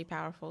 Gimlet's pretty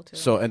powerful too.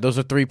 So, and those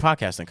are 3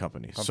 podcasting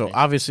companies. So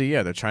obviously,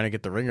 yeah, they're trying to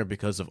get The Ringer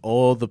because of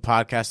all the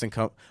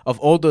podcasting, of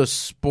all the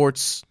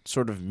sports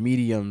sort of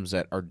mediums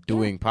that are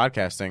doing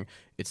podcasting.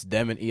 It's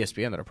them and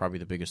ESPN that are probably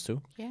the biggest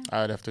too. I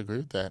would have to agree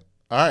with that.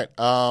 All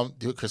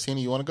right. Christina,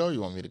 you want to go or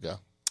you want me to go?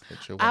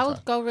 It's your one I'll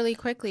time. go really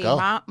quickly.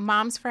 Go.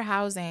 Moms for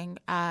Housing.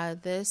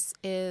 This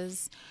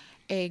is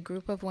a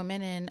group of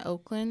women in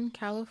Oakland,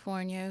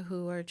 California,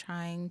 who are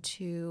trying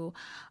to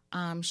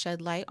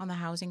shed light on the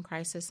housing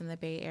crisis in the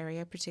Bay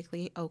Area,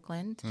 particularly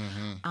Oakland.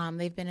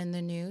 They've been in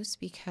the news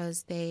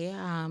because they,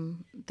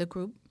 the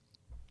group,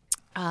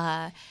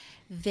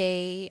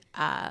 they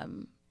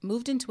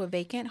moved into a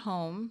vacant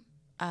home,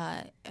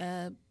 I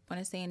want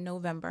to say in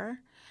November.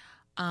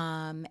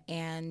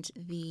 And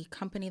the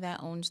company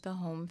that owns the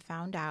home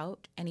found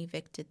out and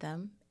evicted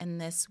them. And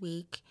this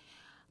week,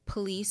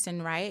 police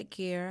in riot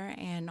gear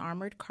and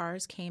armored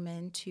cars came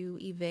in to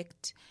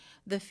evict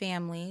the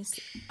families.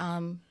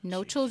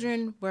 No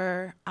children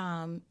were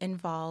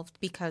involved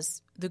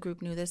because the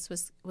group knew this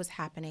was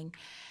happening.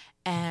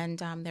 And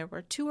there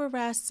were 2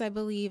 arrests, I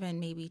believe, and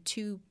maybe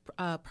 2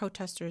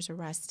 protesters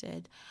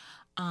arrested.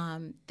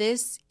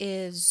 This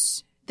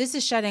is this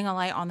is shedding a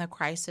light on the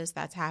crisis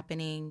that's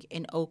happening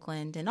in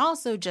Oakland and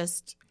also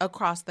just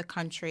across the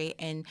country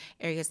in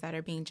areas that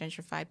are being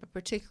gentrified, but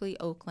particularly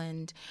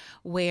Oakland,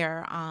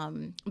 where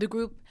the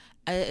group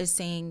is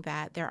saying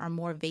that there are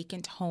more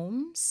vacant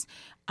homes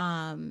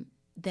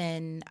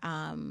than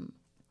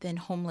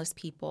homeless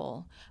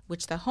people,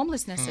 which the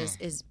homelessness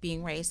is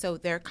being raised. So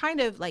they're kind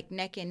of like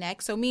neck and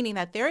neck. So meaning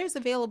that there is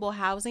available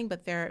housing,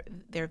 but they're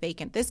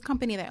vacant. This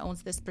company that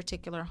owns this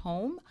particular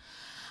home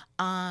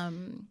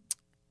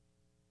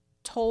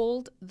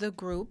told the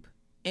group,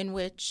 in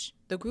which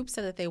the group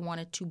said that they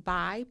wanted to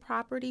buy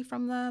property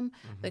from them.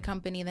 The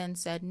company then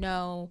said,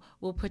 no,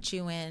 we'll put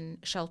you in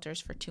shelters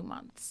for 2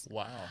 months.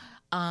 Wow.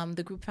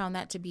 The group found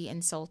that to be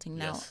insulting.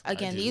 Now, Yes,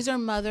 again, I do. these are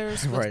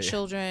mothers with Right.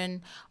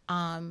 children.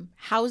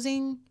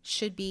 Housing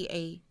should be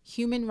a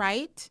human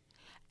right,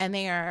 and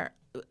they are.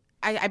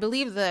 I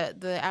believe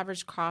the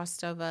average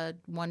cost of a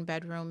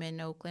 1-bedroom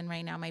in Oakland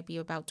right now might be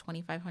about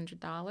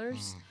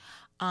 $2,500.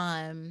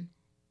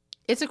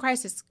 It's a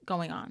crisis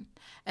going on,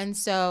 and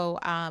so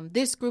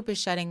this group is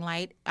shedding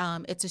light.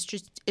 It's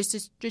a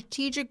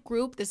strategic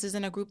group. This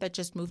isn't a group that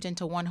just moved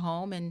into one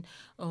home and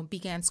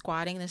began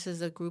squatting. This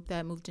is a group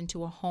that moved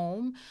into a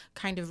home,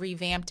 kind of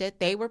revamped it.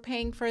 They were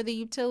paying for the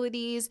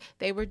utilities.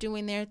 They were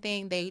doing their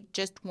thing. They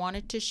just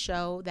wanted to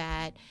show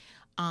that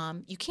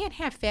you can't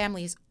have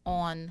families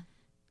on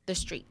the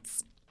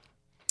streets.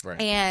 Right.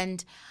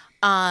 And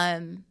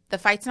the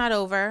fight's not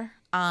over.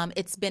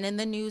 It's been in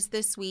the news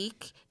this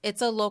week.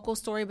 It's a local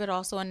story, but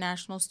also a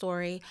national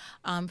story.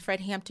 Fred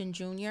Hampton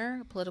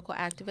Jr., a political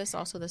activist,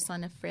 also the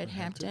son of Fred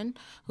Hampton,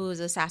 who was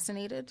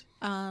assassinated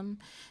in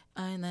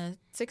the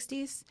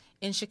 60s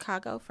in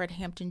Chicago. Fred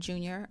Hampton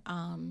Jr.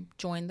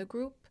 Joined the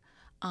group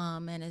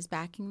and is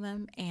backing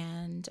them.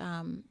 And,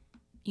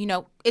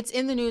 it's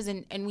in the news,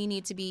 and we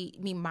need to be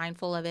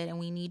mindful of it, and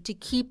we need to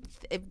keep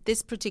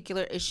this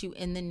particular issue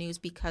in the news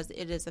because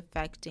it is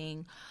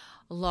affecting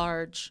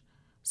large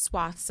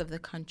swaths of the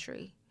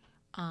country,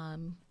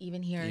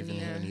 even here in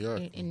New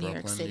York, in New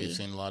York City. You've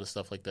seen a lot of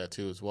stuff like that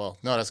too as well.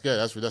 No, that's good.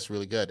 That's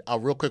really good.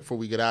 Real quick before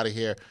we get out of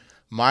here,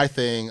 my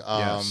thing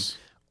Yes.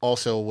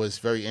 also was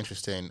very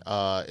interesting.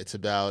 It's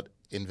about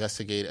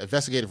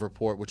investigative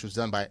report, which was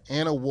done by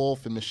Anna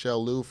Wolf and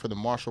Michelle Liu for the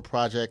Marshall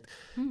Project.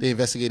 They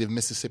investigated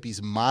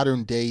Mississippi's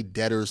modern-day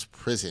debtors'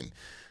 prison.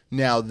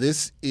 Now,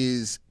 this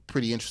is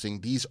pretty interesting.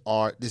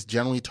 This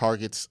generally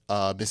targets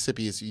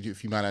Mississippi,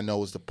 if you might not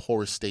know, is the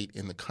poorest state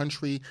in the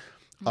country.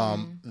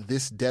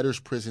 This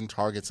debtors' prison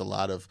targets a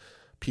lot of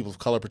people of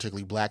color,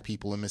 particularly black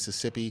people in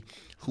Mississippi,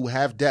 who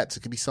have debts. It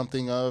could be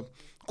something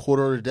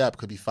quarter of the debt,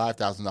 could be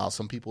 $5,000.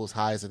 Some people as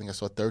high as, I think I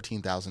saw,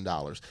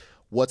 $13,000.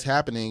 What's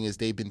happening is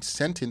they've been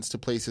sentenced to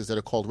places that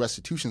are called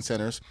restitution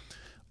centers,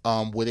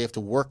 where they have to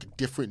work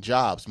different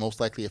jobs, most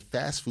likely at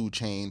fast food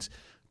chains,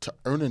 to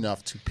earn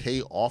enough to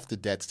pay off the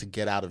debts to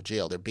get out of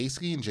jail. They're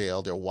basically in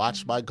jail. They're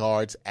watched by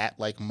guards at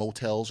like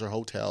motels or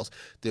hotels.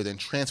 They're then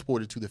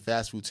transported to the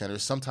fast food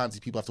centers. Sometimes these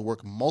people have to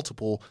work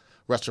multiple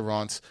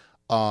restaurants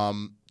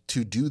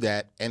to do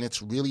that, and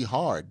it's really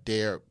hard.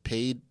 They're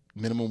paid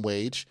minimum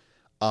wage.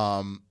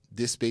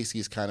 This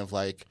basically is kind of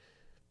like,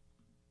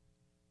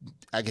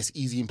 I guess,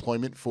 easy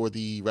employment for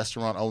the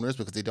restaurant owners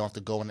because they don't have to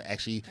go and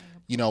actually,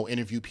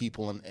 interview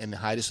people and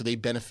hide it. So they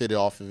benefited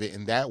off of it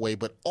in that way.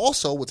 But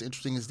also what's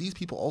interesting is these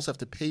people also have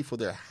to pay for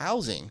their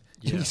housing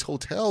in these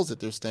hotels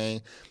that they're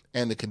staying,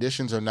 and the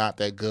conditions are not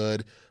that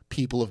good.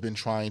 People have been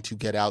trying to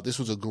get out. This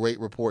was a great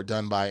report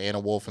done by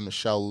Anna Wolf and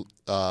Michelle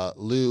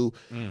Liu.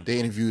 They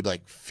interviewed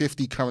like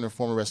 50 current and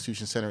former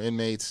restitution center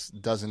inmates, a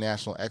dozen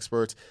national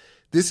experts.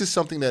 This is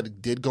something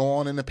that did go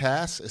on in the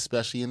past,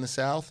 especially in the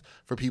South,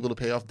 for people to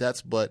pay off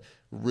debts, but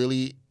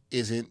really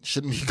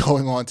shouldn't be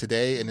going on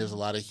today. And there's a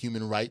lot of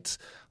human rights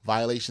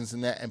violations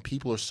in that. And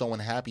people are so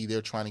unhappy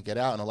they're trying to get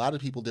out. And a lot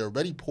of people, they're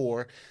already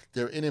poor.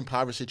 They're in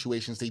impoverished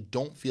situations. They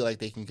don't feel like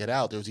they can get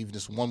out. There was even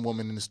this one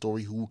woman in the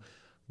story who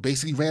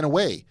basically ran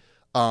away.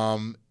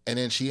 And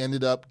then she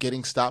ended up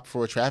getting stopped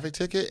for a traffic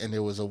ticket, and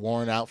there was a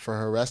warrant out for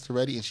her arrest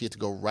already, and she had to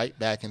go right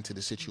back into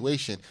the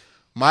situation.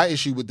 My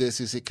issue with this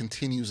is it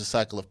continues a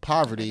cycle of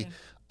poverty.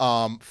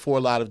 For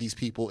a lot of these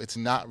people, it's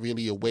not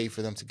really a way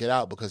for them to get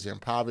out because they're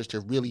impoverished.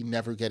 They're really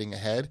never getting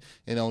ahead.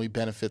 It only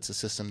benefits the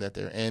system that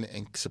they're in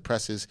and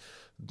suppresses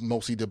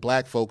mostly the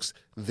black folks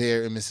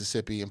there in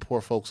Mississippi and poor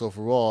folks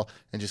overall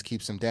and just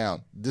keeps them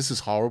down. This is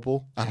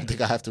horrible. I don't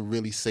think I have to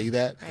really say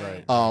that.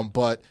 Right.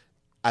 But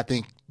I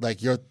think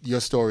like your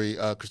story,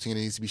 Christina,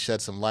 needs to be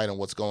shed some light on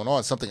what's going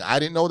on. Something I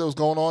didn't know that was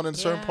going on in a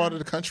certain part of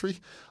the country.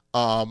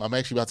 I'm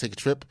actually about to take a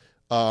trip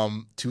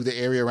to the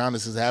area around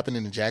this is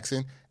happening in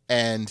Jackson,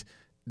 and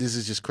this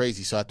is just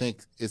crazy. So I think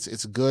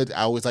it's good.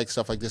 I always like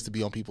stuff like this to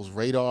be on people's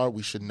radar.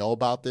 We should know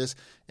about this,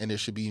 and there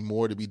should be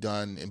more to be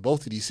done in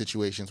both of these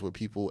situations where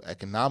people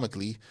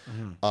economically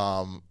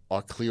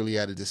are clearly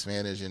at a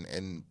disadvantage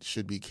and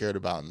should be cared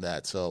about in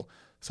that. So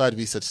sorry to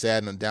be such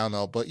sad and down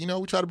note, but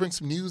we try to bring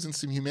some news and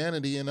some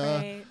humanity, and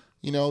Right.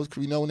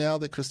 we know now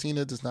that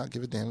Christina does not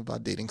give a damn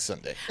about dating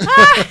Sunday.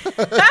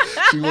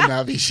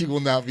 She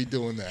will not be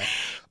doing that.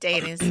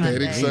 Dating Sunday.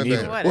 Dating Sunday.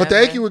 neither. Well, Whatever.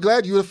 thank you. We're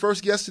glad you were the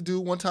first guest to do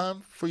One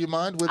Time for Your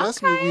Mind with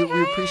us. We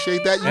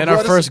appreciate that. You And our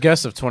brought us- first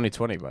guest of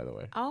 2020, by the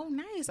way. Oh,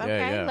 nice. Yeah,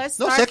 Okay, yeah. let's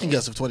No, start. second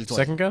guest of 2020.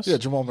 Second guest? Yeah,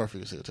 Jamal Murphy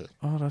was here too.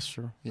 Oh, that's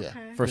true. Yeah.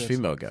 First Yes.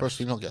 female guest. First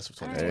female guest of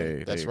 2020.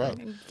 Hey, That's there you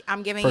right.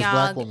 I'm giving First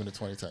black y'all. woman of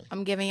 2010.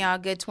 I'm giving y'all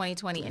good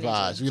 2020 energy.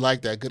 Vibes. We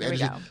like that. Good There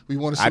we energy. go. We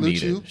want to I salute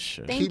need you. it.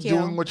 Shit. Thank Keep you.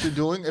 doing what you're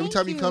doing. Every Thank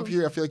time you come you.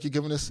 here, I feel like you're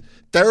giving us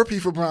therapy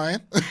for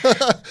Brian.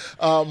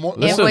 More,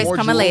 Listen, Invoice more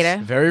coming jewels.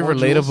 later. Very More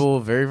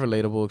jewels. very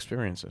relatable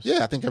experiences.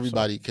 Yeah, I think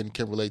everybody can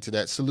relate to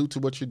that. Salute to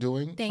what you're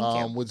doing. Thank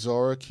you. With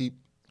Zora, keep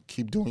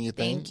doing your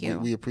thing. Thank you.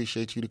 We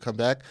appreciate you to come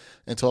back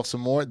and talk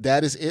some more.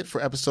 That is it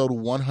for episode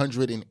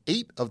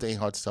 108 of the Ain't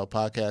Hard to Tell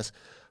podcast.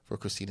 For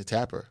Christina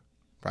Tapper,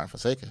 Brian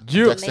Fonseca,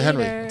 Yeah. Dexter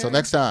Henry. Later. Until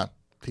next time,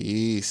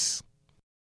 peace.